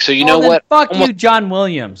Superman music. So you know then what? Fuck you, John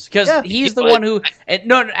Williams, because Yeah. he's the one who.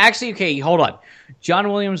 No, actually, okay, hold on. John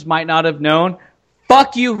Williams might not have known.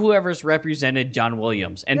 Fuck you, whoever's represented John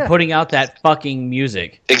Williams and putting out that fucking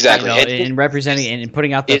music. Exactly. And representing and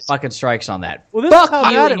putting out the it's- fucking strikes on that. Well, this is Fuck how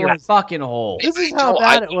you bad in it your was. fucking hole. This is how know,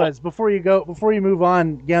 bad I it know. was. Before you move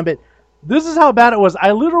on, Gambit. This is how bad it was.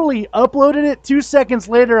 I literally uploaded it. 2 seconds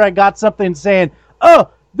later, I got something saying, "Oh,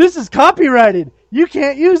 this is copyrighted. You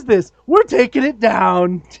can't use this. We're taking it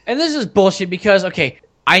down." And this is bullshit because, okay,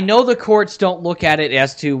 I know the courts don't look at it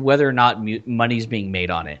as to whether or not money's being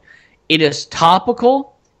made on it. It is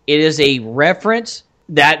topical. It is a reference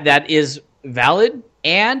that is valid,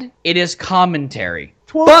 and it is commentary.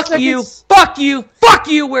 12 Fuck seconds. you, fuck you, fuck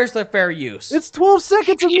you. Where's the fair use? It's 12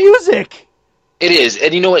 seconds of music. It is,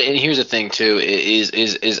 and you know what? And here's the thing too: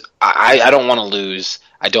 I don't want to lose.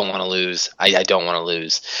 I don't want to lose. I don't want to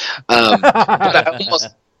lose.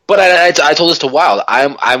 But I told this to Wild.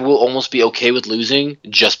 I will almost be okay with losing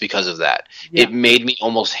just because of that. Yeah. It made me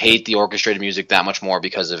almost hate the orchestrated music that much more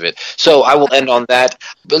because of it. So I will end on that.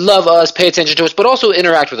 But love us, pay attention to us, but also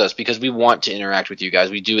interact with us because we want to interact with you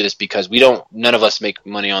guys. We do this because none of us make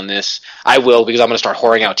money on this. I will because I'm going to start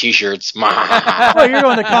whoring out T-shirts. Well, you're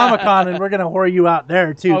going to Comic-Con and we're going to whore you out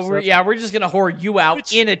there too. Oh, so. We're just going to whore you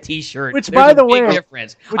out in a T-shirt. Which, by the way,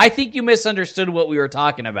 difference. I think you misunderstood what we were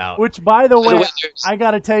talking about. Which, by the way, I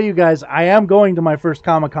got to tell you guys, I am going to my first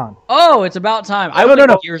Comic-Con. Oh, it's about time. I went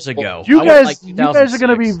years ago. You guys are going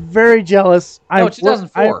to be very jealous. No,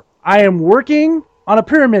 2004. I am working on a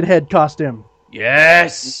Pyramid Head costume.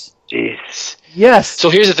 Yes. Jeez. Yes. So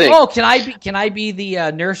here's the thing. Oh, can I be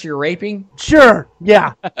the nurse you're raping? Sure.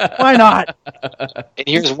 Yeah. Why not? And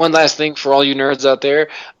here's one last thing for all you nerds out there.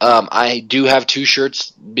 I do have 2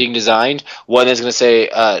 shirts being designed. One is going to say,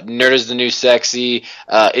 "Nerd is the new sexy.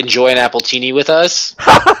 Enjoy an appletini with us."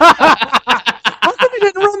 How come you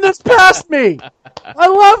didn't run this past me? I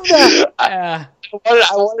love that.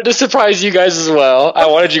 I wanted to surprise you guys as well. I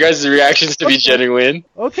wanted you guys' reactions to be genuine.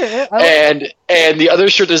 Okay. And the other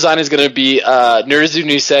shirt design is going to be "Nerd is the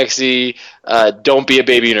new sexy. Don't be a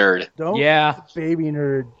baby nerd." Don't be a baby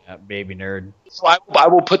nerd. Yeah, baby nerd. So I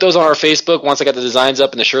will put those on our Facebook once I got the designs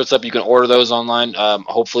up and the shirts up. You can order those online.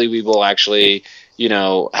 Hopefully, we will actually,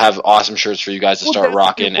 have awesome shirts for you guys to start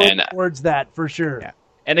rocking. And towards that for sure. Yeah.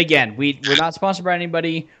 And again, we're not sponsored by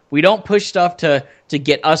anybody. We don't push stuff to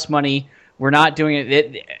get us money. We're not doing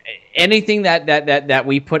it. Anything that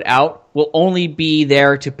we put out will only be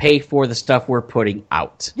there to pay for the stuff we're putting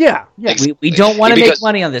out. Yeah. We don't want to make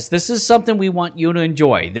money on this. This is something we want you to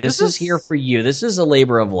enjoy. This is here for you. This is a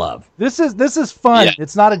labor of love. This is fun. Yeah.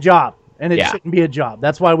 It's not a job, and it shouldn't be a job.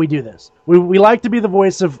 That's why we do this. We like to be the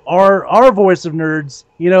voice of our voice of nerds.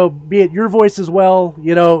 Be it your voice as well.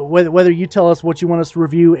 Whether you tell us what you want us to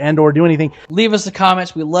review and or do anything. Leave us the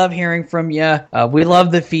comments. We love hearing from you. We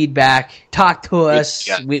love the feedback. Talk to us.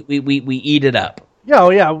 Yeah. We eat it up. Yeah,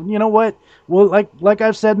 you know what? Well, like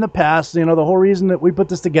I've said in the past, the whole reason that we put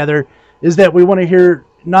this together is that we want to hear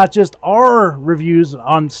not just our reviews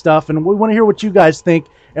on stuff, and we want to hear what you guys think,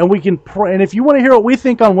 and we can. And if you want to hear what we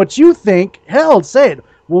think on what you think, hell, say it.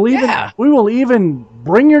 We will even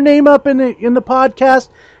bring your name up in the podcast.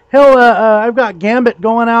 Hell, I've got Gambit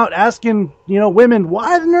going out asking women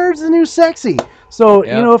why the nerd's the new sexy. So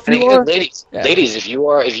if you are ladies, if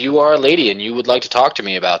you are a lady and you would like to talk to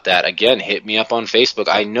me about that, again, hit me up on Facebook.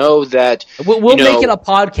 I know that we'll make it a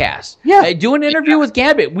podcast. Yeah, do an interview with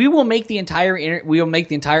Gambit. We will make the entire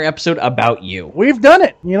episode about you. We've done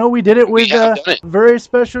it. We did it with a very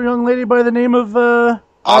special young lady by the name of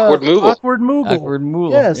Awkward Moogle. Awkward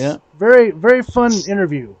Moogle. Yes, yeah. Very very fun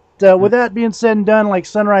interview. With that being said and done, like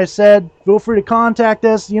Sunrise said, feel free to contact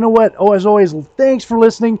us. You know what? As always, thanks for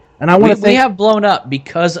listening. And I want to thank... We have blown up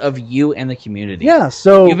because of you and the community. Yeah,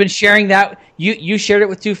 so... You've been sharing that. You shared it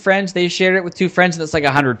with 2 friends. They shared it with 2 friends. That's like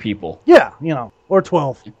 100 people. Yeah, or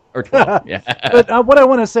 12. Or 12, yeah. But what I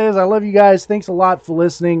want to say is I love you guys. Thanks a lot for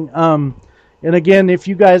listening. And again, if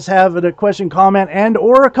you guys have a question, comment, and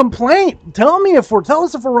or a complaint, tell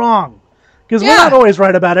us if we're wrong. Because we're not always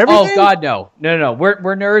right about everything. Oh, God, no. No.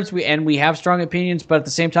 We're nerds, we have strong opinions, but at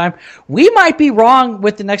the same time, we might be wrong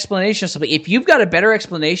with an explanation of something. If you've got a better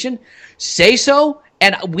explanation, say so,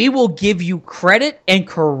 and we will give you credit and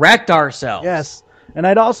correct ourselves. Yes. And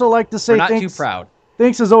I'd also like to say we're not too proud.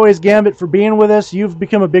 Thanks, as always, Gambit, for being with us. You've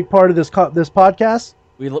become a big part of this podcast.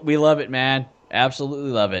 We love it, man.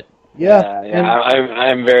 Absolutely love it. Yeah.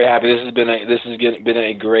 I'm very happy. This has been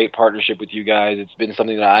a great partnership with you guys. It's been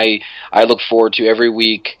something that I look forward to every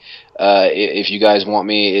week. If you guys want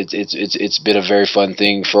me, it's been a very fun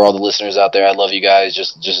thing for all the listeners out there. I love you guys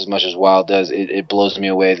just as much as Wild does. It blows me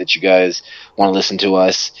away that you guys want to listen to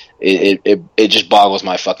us. It just boggles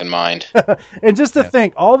my fucking mind. And just to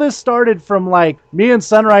think, all this started from me and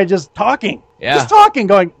Sunrise just talking. Yeah. Just talking,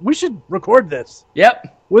 going, we should record this.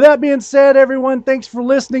 Yep. With that being said, everyone, thanks for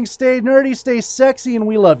listening. Stay nerdy, stay sexy, and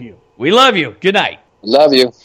we love you. We love you. Good night. Love you.